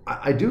it.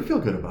 I do feel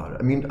good about it.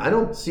 I mean, I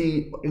don't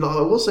see, I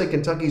will say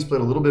Kentucky's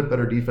played a little bit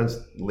better defense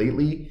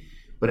lately,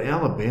 but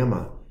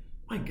Alabama,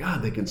 my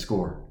God, they can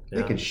score.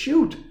 They can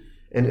shoot.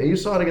 And you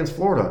saw it against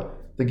Florida.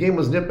 The game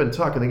was nip and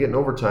tuck, and they get in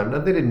overtime. Now,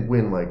 they didn't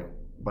win like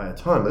by a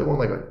ton. They won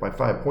like by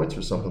 5 points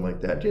or something like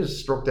that. Just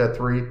stroked that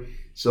 3.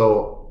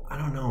 So I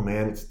don't know,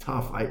 man. It's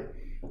tough. I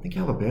think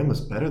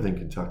Alabama's better than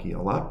Kentucky,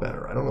 a lot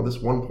better. I don't know. This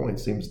 1 point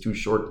seems too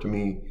short to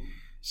me.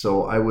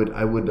 So I would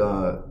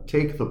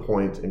take the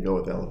point and go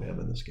with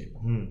Alabama in this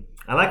game.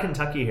 I like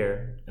Kentucky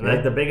here. And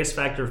like the biggest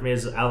factor for me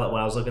is when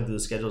I was looking through the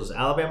schedules,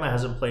 Alabama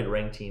hasn't played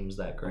ranked teams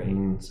that great.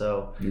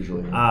 So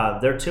usually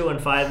they're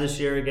 2-5 this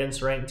year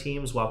against ranked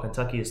teams, while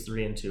Kentucky is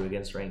 3-2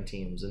 against ranked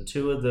teams. And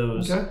two of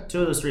those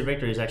 3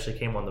 victories actually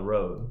came on the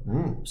road.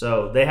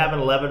 So they have an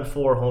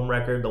 11-4 home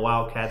record. The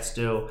Wildcats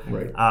do.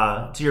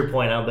 Right. To your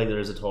point, I don't think there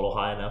is a total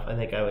high enough. I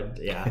think I would.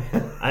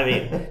 I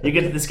mean,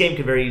 this game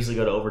could very easily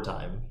go to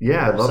overtime.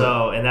 Yeah, I love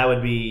it. And that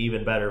would be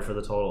even better for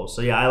the total.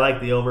 So I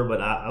like the over,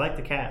 but I like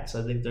the Cats.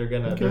 I think they're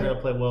gonna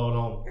play well at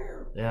home.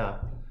 Yeah.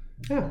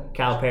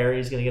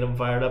 Calipari's gonna get them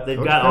fired up.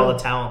 They've got all the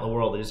talent in the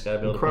world. They just got to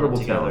be able to put it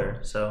together.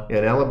 Talent. So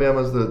and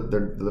Alabama's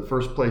the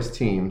first place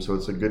team, so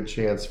it's a good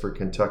chance for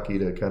Kentucky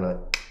to kind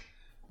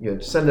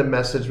of send a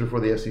message before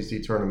the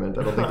SEC tournament.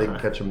 I don't think they can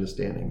catch them in the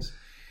standings.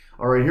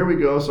 All right, here we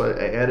go. So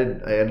I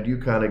added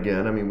UConn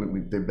again. I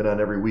mean, they've been on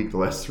every week the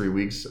last 3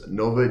 weeks.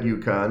 Nova at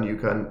UConn.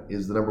 UConn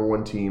is the number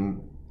 1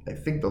 team. I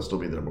think they'll still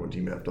be the number 1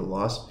 team after the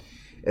loss.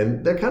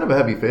 And they're kind of a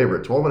heavy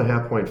favorite.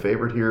 12.5 point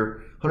favorite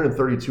here.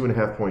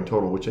 132.5 point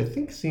total, which I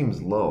think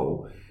seems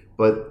low.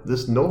 But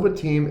this Nova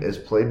team is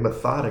played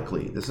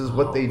methodically. This is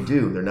what they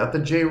do. They're not the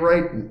Jay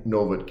Wright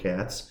Nova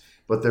Cats,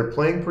 but they're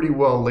playing pretty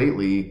well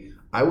lately.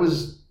 I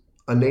was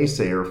a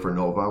naysayer for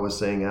Nova. I was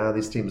saying,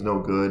 these teams no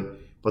good.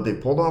 But they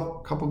pulled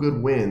off a couple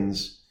good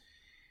wins.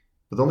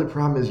 But the only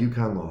problem is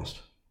UConn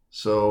lost.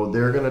 So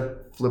they're going to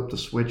flip the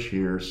switch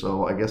here.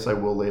 So I guess I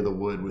will lay the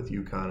wood with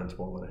UConn at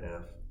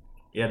 12.5.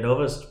 Yeah,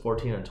 Nova's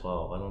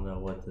 14-12. I don't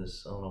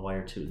know why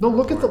you're too. No,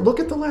 look at the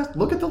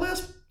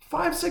last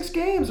 5-6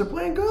 games. They're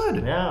playing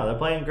good. Yeah, they're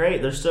playing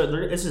great. This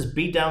is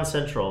beat down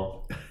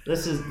Central.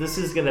 This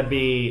is going to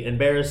be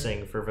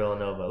embarrassing for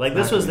Villanova. Like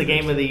this was the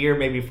game of the year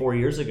maybe 4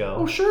 years ago.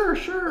 Oh, sure.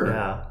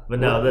 Yeah, but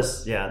no,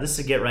 this is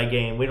a get right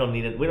game. We don't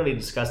need it. We don't need to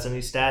discuss any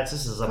stats.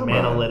 This is a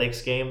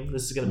analytics game.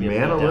 This is going to be a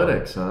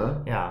analytics,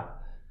 huh? Yeah,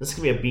 this is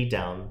going to be a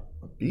beatdown.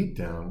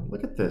 Beatdown.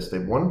 Look at this. They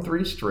won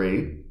 3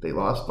 straight. They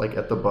lost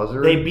at the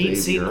buzzer. They beat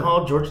Seton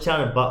Hall,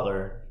 Georgetown, and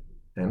Butler.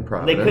 And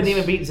Providence. They couldn't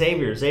even beat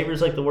Xavier.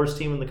 Xavier's like the worst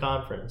team in the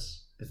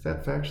conference. Is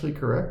that factually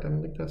correct? I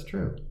don't think that's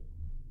true.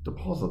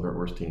 DePaul's the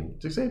worst team.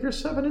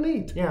 Xavier's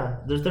 7-8. Yeah,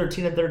 they're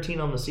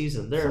 13-13 on the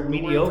season. They're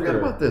mediocre. Forget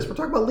about this. We're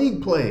talking about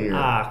league play here.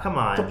 Come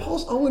on.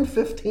 DePaul's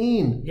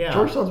 0-15. Yeah.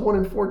 Georgetown's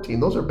 1-14.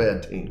 Those are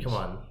bad teams. Come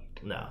on.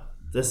 No.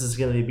 This is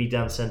going to be beat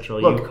down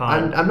Central. Look,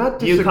 UConn. I'm not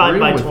disagreeing UConn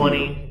by with 20.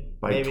 You.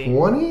 By maybe.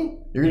 20?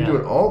 You're going to do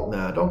it all?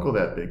 Nah, don't go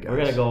that big, guys. We're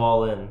going to go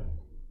all in.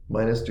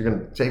 Minus, you're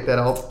going to take that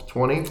out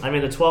 20? I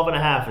mean, the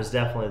 12.5 is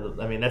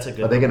definitely, that's a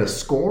good Are they going to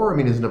score? I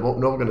mean, is Nova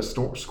going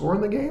to score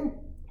in the game?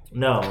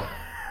 No.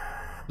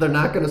 They're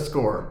not going to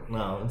score.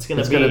 No, it's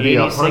going to be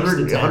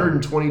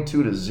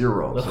 122 to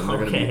 0. So they're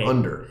going to be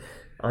under.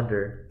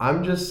 Under.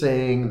 I'm just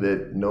saying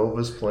that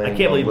Nova's playing. I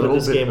can't believe you put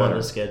this game better on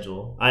the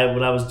schedule.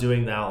 When I was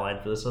doing the outline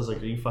for this, I was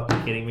like, "Are you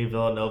fucking kidding me?"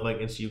 Villanova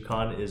against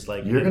UConn is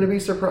like. You're going to be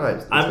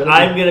surprised. I'm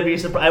going to be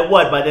surprised.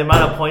 What, by the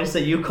amount of points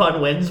that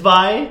UConn wins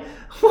by?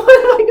 What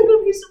am I going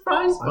to be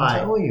surprised by?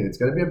 I'm telling you, it's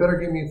going to be a better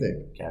game than you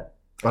think. Okay.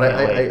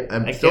 But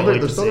I'm still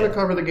they're still going to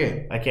cover the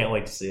game. I can't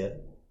wait to see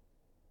it.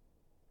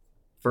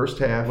 First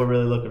half. We're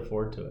really looking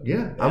forward to it.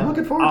 Yeah. I'm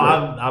looking forward to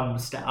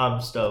it. I'm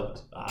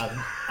stoked.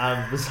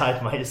 I'm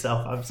beside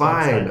myself. I'm so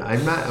fine.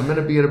 excited. I'm going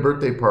to be at a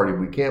birthday party.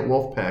 We can't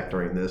Wolfpack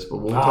during this, but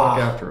we'll talk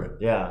after it.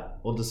 Yeah,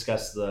 we'll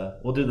discuss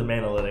we'll do the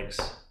Manalytics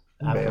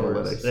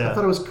afterwards. Manalytics. Yeah. I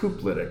thought it was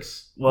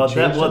Cooplytics. Well,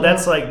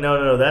 that's like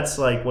no. That's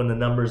like when the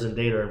numbers and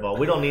data are involved.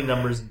 We don't need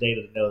numbers and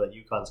data to know that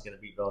UConn's going to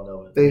beat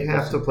Villanova. They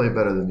have to play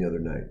better than the other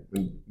night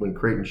when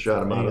Creighton shot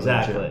them out of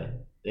the gym.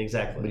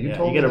 Exactly. But you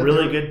get a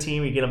really good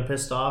team, you get them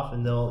pissed off,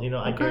 and they'll,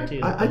 I guarantee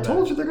you. I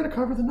told you they're going to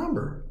cover the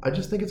number. I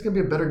just think it's going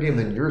to be a better game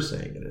than you're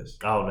saying it is.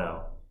 Oh,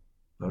 no.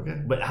 Okay.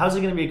 But how's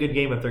it going to be a good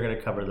game if they're going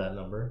to cover that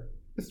number?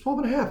 It's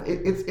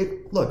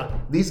 12.5. Look,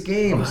 these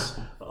games,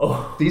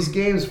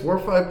 4 or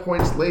 5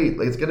 points late,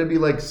 it's going to be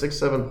like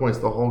 6-7 points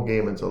the whole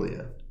game until the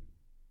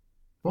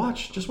end.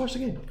 Just watch the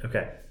game.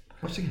 Okay.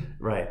 Watch the game.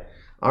 Right.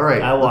 All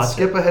right. Let's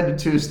skip ahead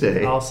to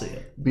Tuesday. I'll see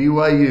it.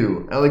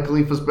 BYU, Ellie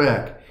Khalifa's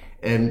back.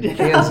 And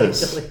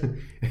Kansas. I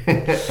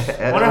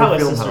wonder how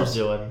his sister's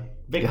doing.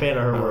 Big fan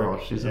of her work.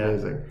 Oh, she's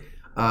amazing.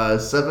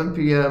 7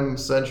 p.m.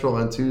 Central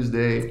on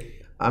Tuesday.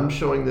 I'm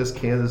showing this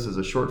Kansas as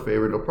a short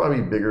favorite. It'll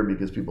probably be bigger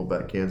because people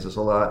bet Kansas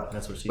a lot.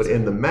 That's what she said. But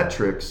in the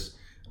metrics,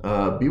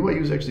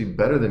 BYU is actually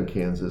better than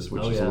Kansas,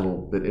 which is a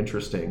little bit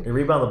interesting. They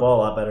rebound the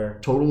ball a lot better.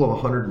 Total of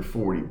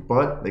 140,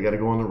 but they got to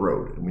go on the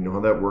road, and we know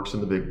how that works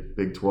in the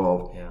Big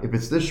 12. Yeah. If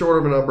it's this short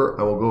of a number,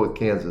 I will go with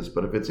Kansas.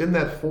 But if it's in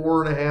that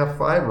 4.5,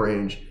 5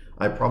 range,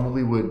 I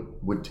probably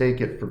would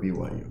take it for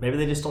BYU. Maybe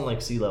they just don't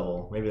like sea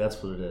level. Maybe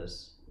that's what it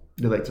is.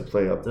 They like to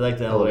play up. They like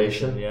the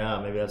elevation. Yeah,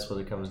 maybe that's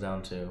what it comes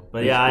down to.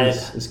 But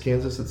is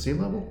Kansas at sea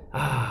level?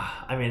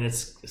 I mean,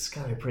 it's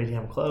gotta be pretty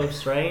damn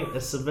close, right?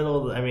 It's the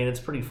middle. It's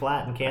pretty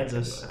flat in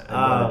Kansas. I'm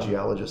not a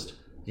geologist.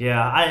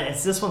 Yeah,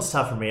 this one's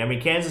tough for me. I mean,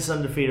 Kansas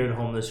undefeated at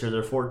home this year.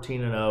 They're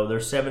 14-0. They're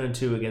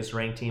 7-2 against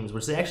ranked teams,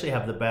 which they actually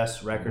have the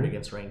best record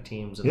against ranked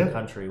teams in the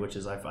country, which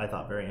is I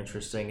thought very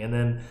interesting. And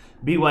then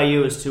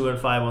BYU is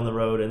 2-5 on the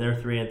road, and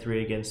they're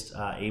 3-3 against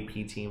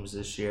AP teams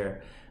this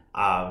year.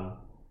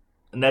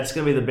 And that's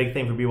going to be the big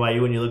thing for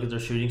BYU when you look at their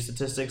shooting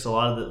statistics. A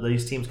lot of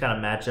these teams kind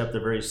of match up.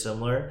 They're very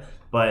similar.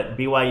 But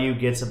BYU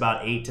gets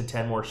about 8 to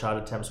 10 more shot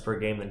attempts per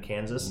game than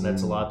Kansas, and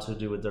that's a lot to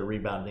do with their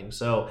rebounding.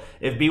 So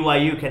if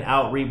BYU can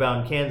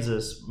out-rebound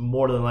Kansas,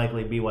 more than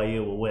likely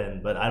BYU will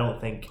win. But I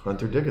don't think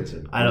Hunter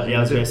Dickinson. I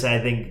was going to say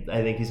I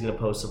think he's going to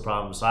pose some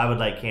problems. So I would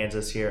like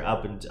Kansas here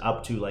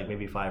up to like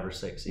maybe 5 or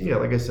 6. Even. Yeah,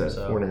 like I said,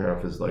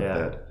 4.5 is like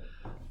that.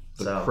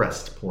 The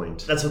crest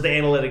point. That's what the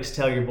analytics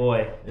tell your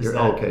boy.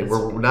 Okay,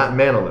 we're not in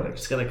Manalytics.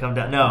 It's going to come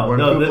down. No,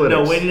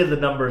 we needed the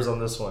numbers on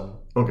this one.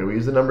 Okay, we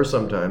use the numbers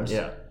sometimes.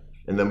 Yeah.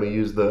 And then we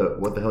use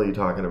what the hell are you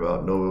talking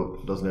about?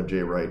 No, doesn't have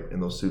Jay Wright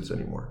in those suits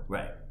anymore.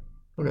 Right.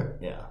 Okay.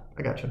 Yeah.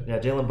 I got you. Yeah,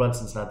 Jalen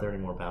Brunson's not there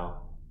anymore,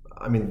 pal.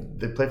 I mean,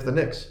 they play for the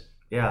Knicks.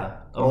 Yeah.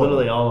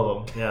 Literally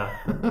all of them. Yeah.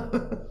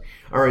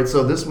 All right,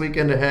 so this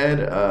weekend ahead,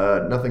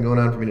 nothing going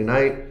on for me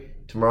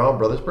tonight. Tomorrow,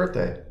 brother's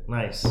birthday.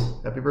 Nice.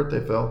 Happy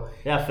birthday, Phil.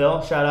 Yeah,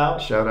 Phil, shout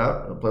out. Shout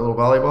out. I'll play a little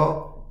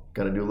volleyball.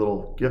 Got to do a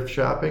little gift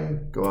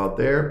shopping. Go out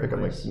there, pick up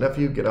my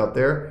nephew, get out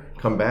there,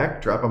 come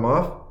back, drop him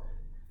off.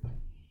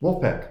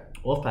 Wolfpack.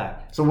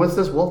 So what's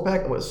this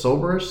Wolfpack? What,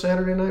 soberish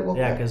Saturday night Wolfpack?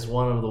 Yeah, because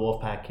one of the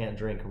Wolfpack can't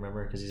drink,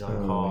 remember? Because he's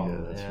on call. Yeah,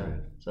 that's right.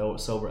 So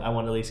sober. I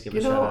want to at least give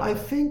a shout out. I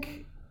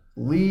think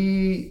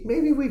Lee,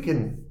 maybe we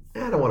can,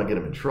 I don't want to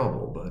get him in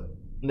trouble, but.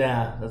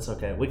 Nah, that's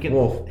okay. We can.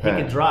 Wolfpack. He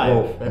can drive.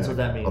 Wolfpack. That's what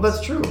that means. Oh, that's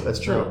true.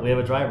 So we have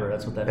a driver.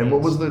 That's what that means. And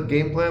what was the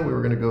game plan? We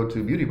were going to go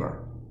to Beauty Bar.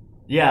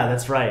 Yeah,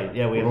 that's right.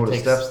 Yeah, we have to take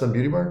Steps then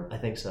Beauty Bar? I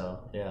think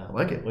so. Yeah. I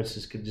like it. Which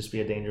could just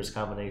be a dangerous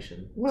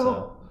combination.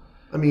 Well,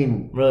 I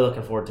mean, really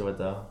looking forward to it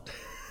though.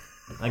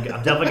 I'm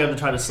definitely going to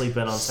try to sleep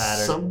in on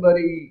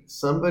Saturday.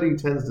 Somebody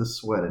tends to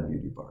sweat in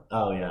Beauty Bar.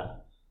 Oh yeah.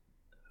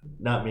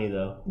 Not me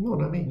though. No,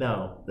 not me.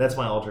 No, that's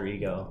my alter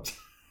ego.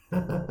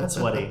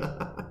 Sweaty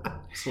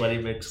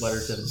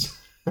McSweaterton.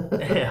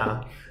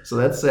 Yeah. So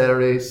that's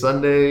Saturday.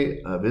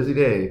 Sunday, busy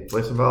day.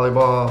 Play some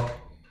volleyball.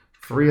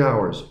 3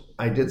 hours.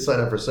 I did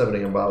sign up for 7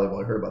 a.m.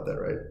 volleyball. I heard about that,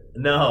 right?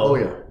 No. Oh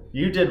yeah.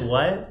 You did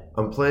what?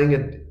 I'm playing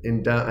it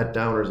at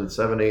Downers at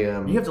 7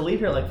 a.m. You have to leave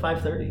here at like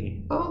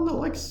 5:30. Oh no,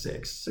 like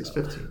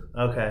 6:15.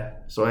 Okay.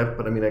 So I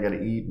got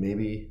to eat.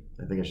 Maybe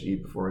I think I should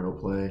eat before I go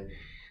play.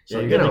 So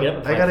you gotta get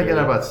up at 5:30. I got to get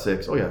up about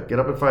 6. Oh yeah, get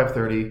up at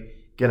 5:30.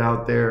 Get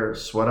out there,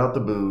 sweat out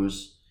the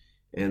booze,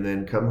 and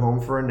then come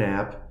home for a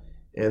nap,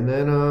 and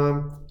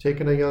then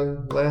taking a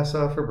young lass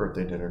out for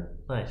birthday dinner.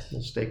 Nice.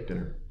 A steak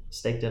dinner.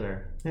 Steak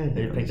dinner. Yeah, have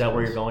you picked out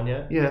where you're going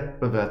yet? Yeah,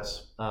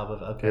 Bavette's.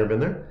 Okay. You ever been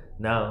there?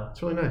 No.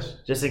 It's really nice.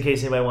 Just in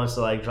case anybody wants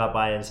to like drop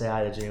by and say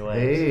hi to Jimmy Wegs.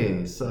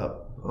 Hey,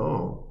 sup?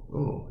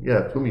 Oh,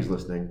 yeah. If Fumi's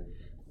listening,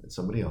 it's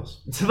somebody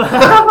else.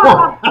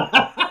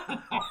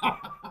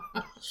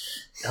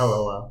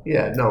 LOL.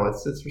 Yeah, no,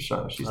 it's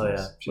Rashana. She's nice.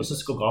 Yeah. We're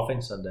supposed to go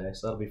golfing Sunday,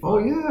 so that'll be fun. Oh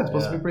yeah, it's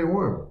supposed to be pretty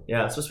warm.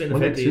 Yeah, it's supposed to be in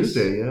the 50s.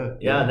 Tuesday, yeah.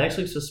 Yeah, next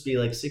week's supposed to be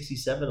like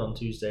 67 on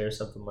Tuesday or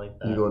something like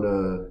that. You going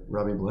to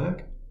Robbie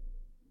Black?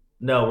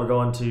 No, we're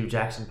going to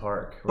Jackson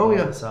Park. We're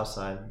on the south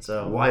side.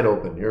 So wide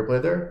open. You ever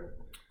played there?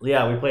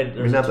 Yeah, we played.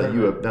 I mean, not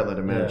that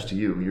it matters to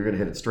you. You're going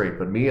to hit it straight.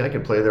 But me, I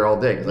can play there all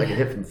day because I can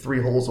hit from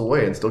 3 holes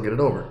away and still get it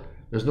over.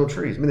 There's no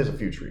trees. I mean, there's a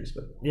few trees,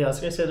 but yeah, I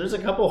was gonna say there's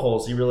a couple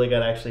holes you really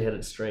got to actually hit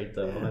it straight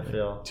though. I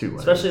feel 2,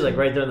 especially like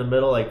right there in the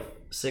middle, like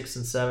 6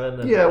 and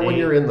 7. And 8, when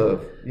you're in the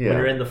when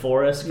you're in the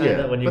forest,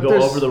 kind of when you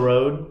go over the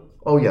road.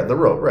 Oh yeah, the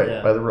road,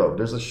 right by the road.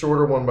 There's a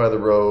shorter one by the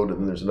road, and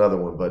then there's another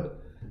one. But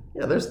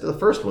yeah, there's the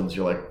first ones.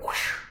 You're like,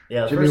 whoosh,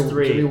 yeah, the first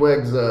 3. Jimmy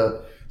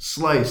Wegs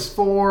slice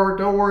 4.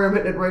 Don't worry, I'm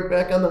hitting it right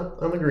back on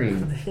the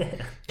green.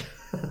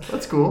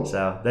 That's cool.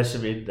 So that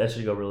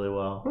should go really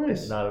well.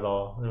 Nice. Not at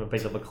all. I'm gonna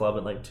pick up a club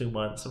in like 2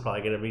 months. I'm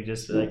probably gonna be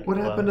just like. What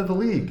happened to the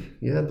league?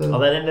 You had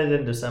that ended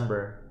in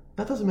December.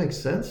 That doesn't make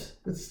sense.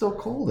 It's still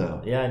cold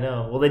out. Yeah, I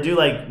know. Well, they do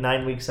like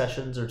 9-week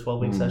sessions or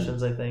 12-week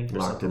sessions, I think. Or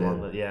Locked it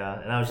in.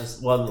 Yeah, and I was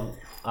just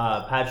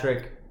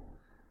Patrick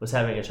was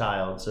having a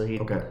child, so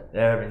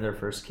they're having their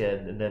first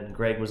kid, and then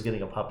Greg was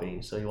getting a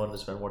puppy, so he wanted to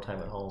spend more time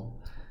at home.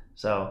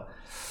 So.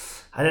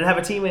 I didn't have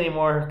a team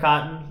anymore,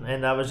 Cotton,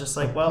 and I was just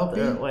like,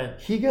 there it went.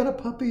 He got a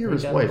puppy, or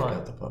his wife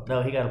got the puppy?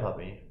 No, he got a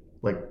puppy.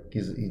 Like,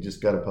 he just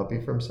got a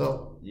puppy for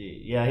himself?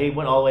 Yeah, he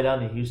went all the way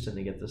down to Houston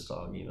to get this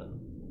dog, even.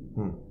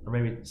 Or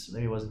maybe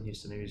it wasn't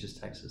Houston, maybe it was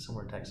just Texas,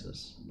 somewhere in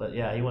Texas. But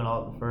yeah, he went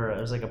all for,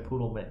 it was like a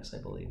poodle mix, I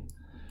believe.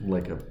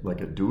 Like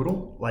a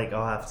doodle? Like,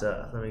 I'll have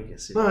to, let me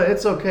see. No,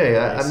 it's okay.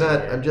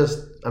 I'm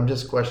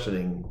just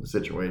questioning the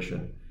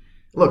situation.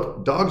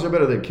 Look, dogs are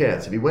better than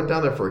cats. If he went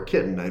down there for a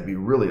kitten, I'd be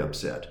really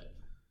upset.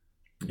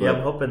 But, yeah,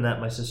 I'm hoping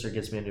that my sister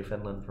gets me a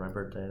Newfoundland for my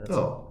birthday.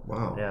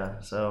 Wow. Yeah,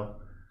 so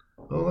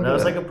that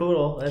was like a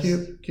poodle. That's,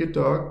 cute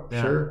dog.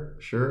 Yeah.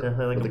 Sure.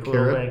 Definitely like with a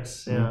poodle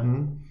mix. Yeah.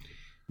 Mm-hmm.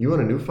 You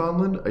want a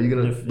Newfoundland? Are you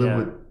gonna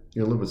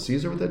live with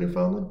Caesar with that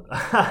Newfoundland?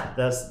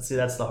 That's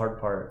the hard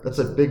part. That's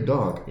a big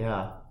dog.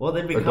 Yeah. Well,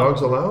 are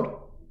dogs allowed?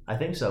 I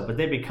think so, but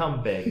they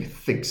become big. You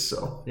think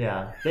so?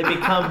 Yeah, they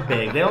become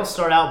big. They don't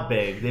start out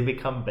big. They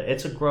become big.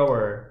 It's a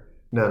grower.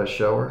 Not a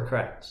shower?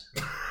 Correct.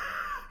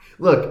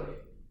 Look,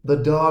 the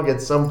dog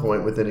at some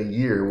point within a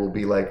year will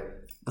be like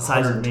the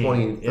size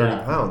 120,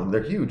 30 pounds.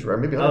 They're huge, right?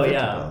 Maybe 150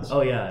 pounds.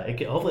 Oh, yeah.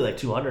 Hopefully like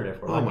 200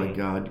 if we're lucky. Oh, my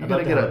God. You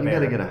gotta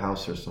get a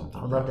house or something.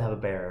 I'd love to have a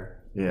bear.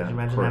 Yeah, could you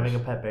imagine having a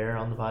pet bear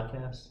on the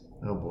podcast?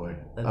 Oh, boy.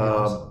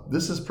 Awesome.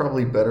 This is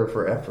probably better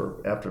for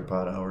after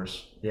pod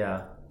hours.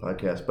 Yeah.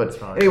 Podcast.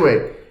 But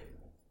anyway,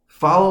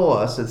 follow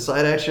us at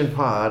Side Action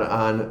Pod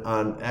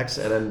on X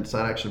and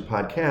Side Action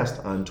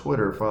Podcast on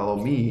Twitter. Follow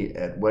me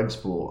at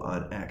Wegspool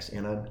on X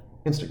and on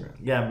Instagram.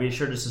 Yeah, be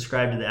sure to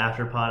subscribe to the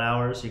After Pod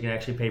Hours. You can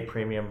actually pay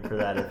premium for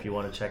that if you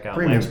want to check out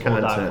premium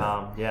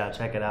wegspool.com. Yeah,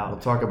 check it out. We'll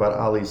talk about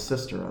Ali's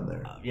sister on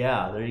there.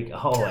 Yeah, there you go.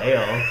 Oh,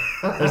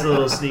 ayo. There's a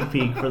little sneak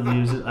peek for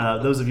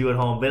those of you at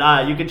home.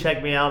 But you can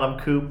check me out. I'm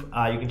Coop.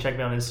 You can check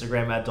me on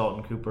Instagram at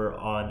Dalton Cooper,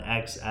 on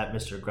X at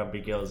Mr. Grumpy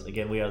Gills.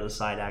 Again, we are the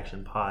Side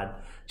Action Pod.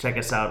 Check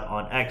us out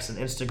on X and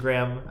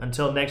Instagram.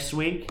 Until next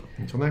week.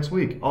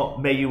 Oh,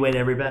 may you win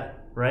every bet.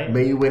 Right?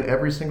 May you win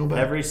every single bet.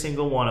 Every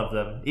single one of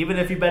them. Even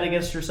if you bet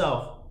against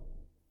yourself.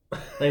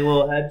 They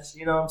will hedge,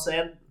 you know what I'm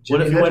saying?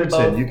 Jimmy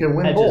Hedgerson, you can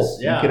win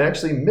both. Yeah. You can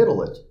actually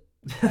middle it.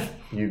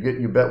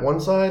 You bet one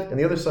side and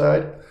the other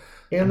side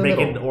and the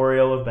middle. Make an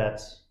Oreo of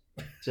bets.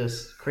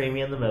 Just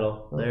creamy in the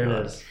middle. There it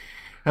is.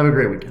 Have a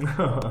great weekend.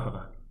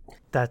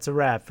 That's a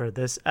wrap for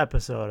this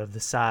episode of the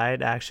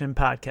Side Action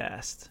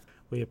Podcast.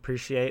 We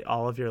appreciate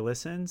all of your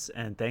listens,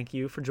 and thank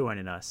you for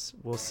joining us.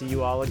 We'll see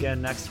you all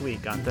again next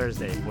week on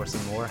Thursday for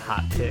some more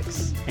hot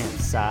picks and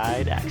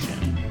side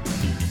action.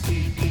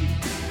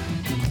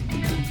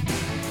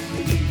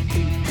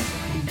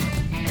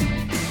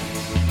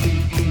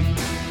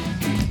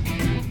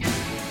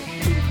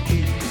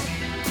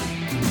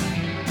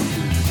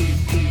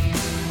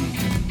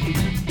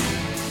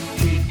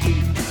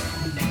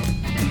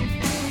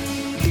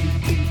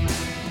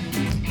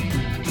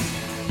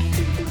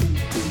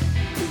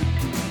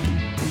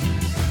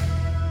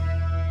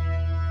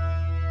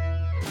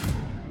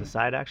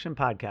 Side Action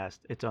Podcast,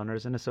 its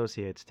owners and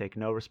associates take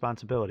no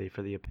responsibility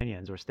for the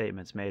opinions or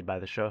statements made by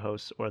the show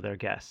hosts or their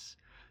guests.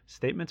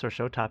 Statements or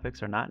show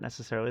topics are not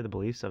necessarily the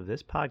beliefs of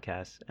this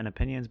podcast, and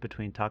opinions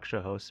between talk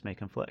show hosts may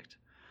conflict.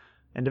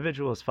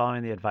 Individuals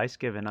following the advice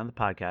given on the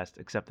podcast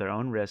accept their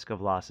own risk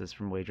of losses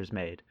from wagers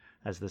made.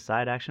 As the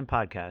Side Action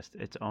Podcast,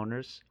 its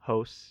owners,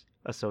 hosts,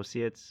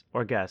 associates,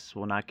 or guests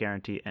will not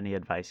guarantee any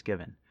advice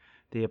given.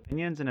 The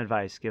opinions and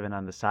advice given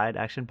on the Side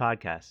Action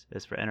Podcast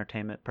is for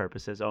entertainment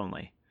purposes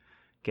only.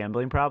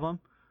 Gambling problem?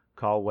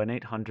 Call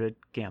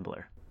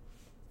 1-800-GAMBLER.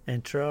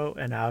 Intro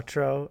and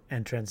outro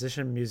and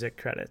transition music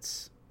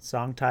credits.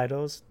 Song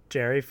titles,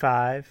 Jerry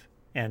 5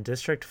 and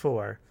District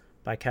 4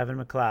 by Kevin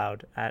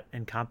MacLeod at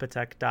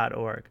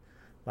incompetech.org.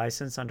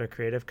 Licensed under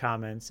Creative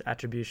Commons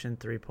Attribution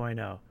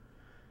 3.0.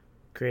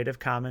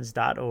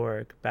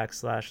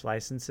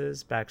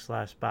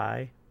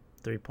 creativecommons.org/licenses/by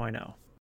 3.0.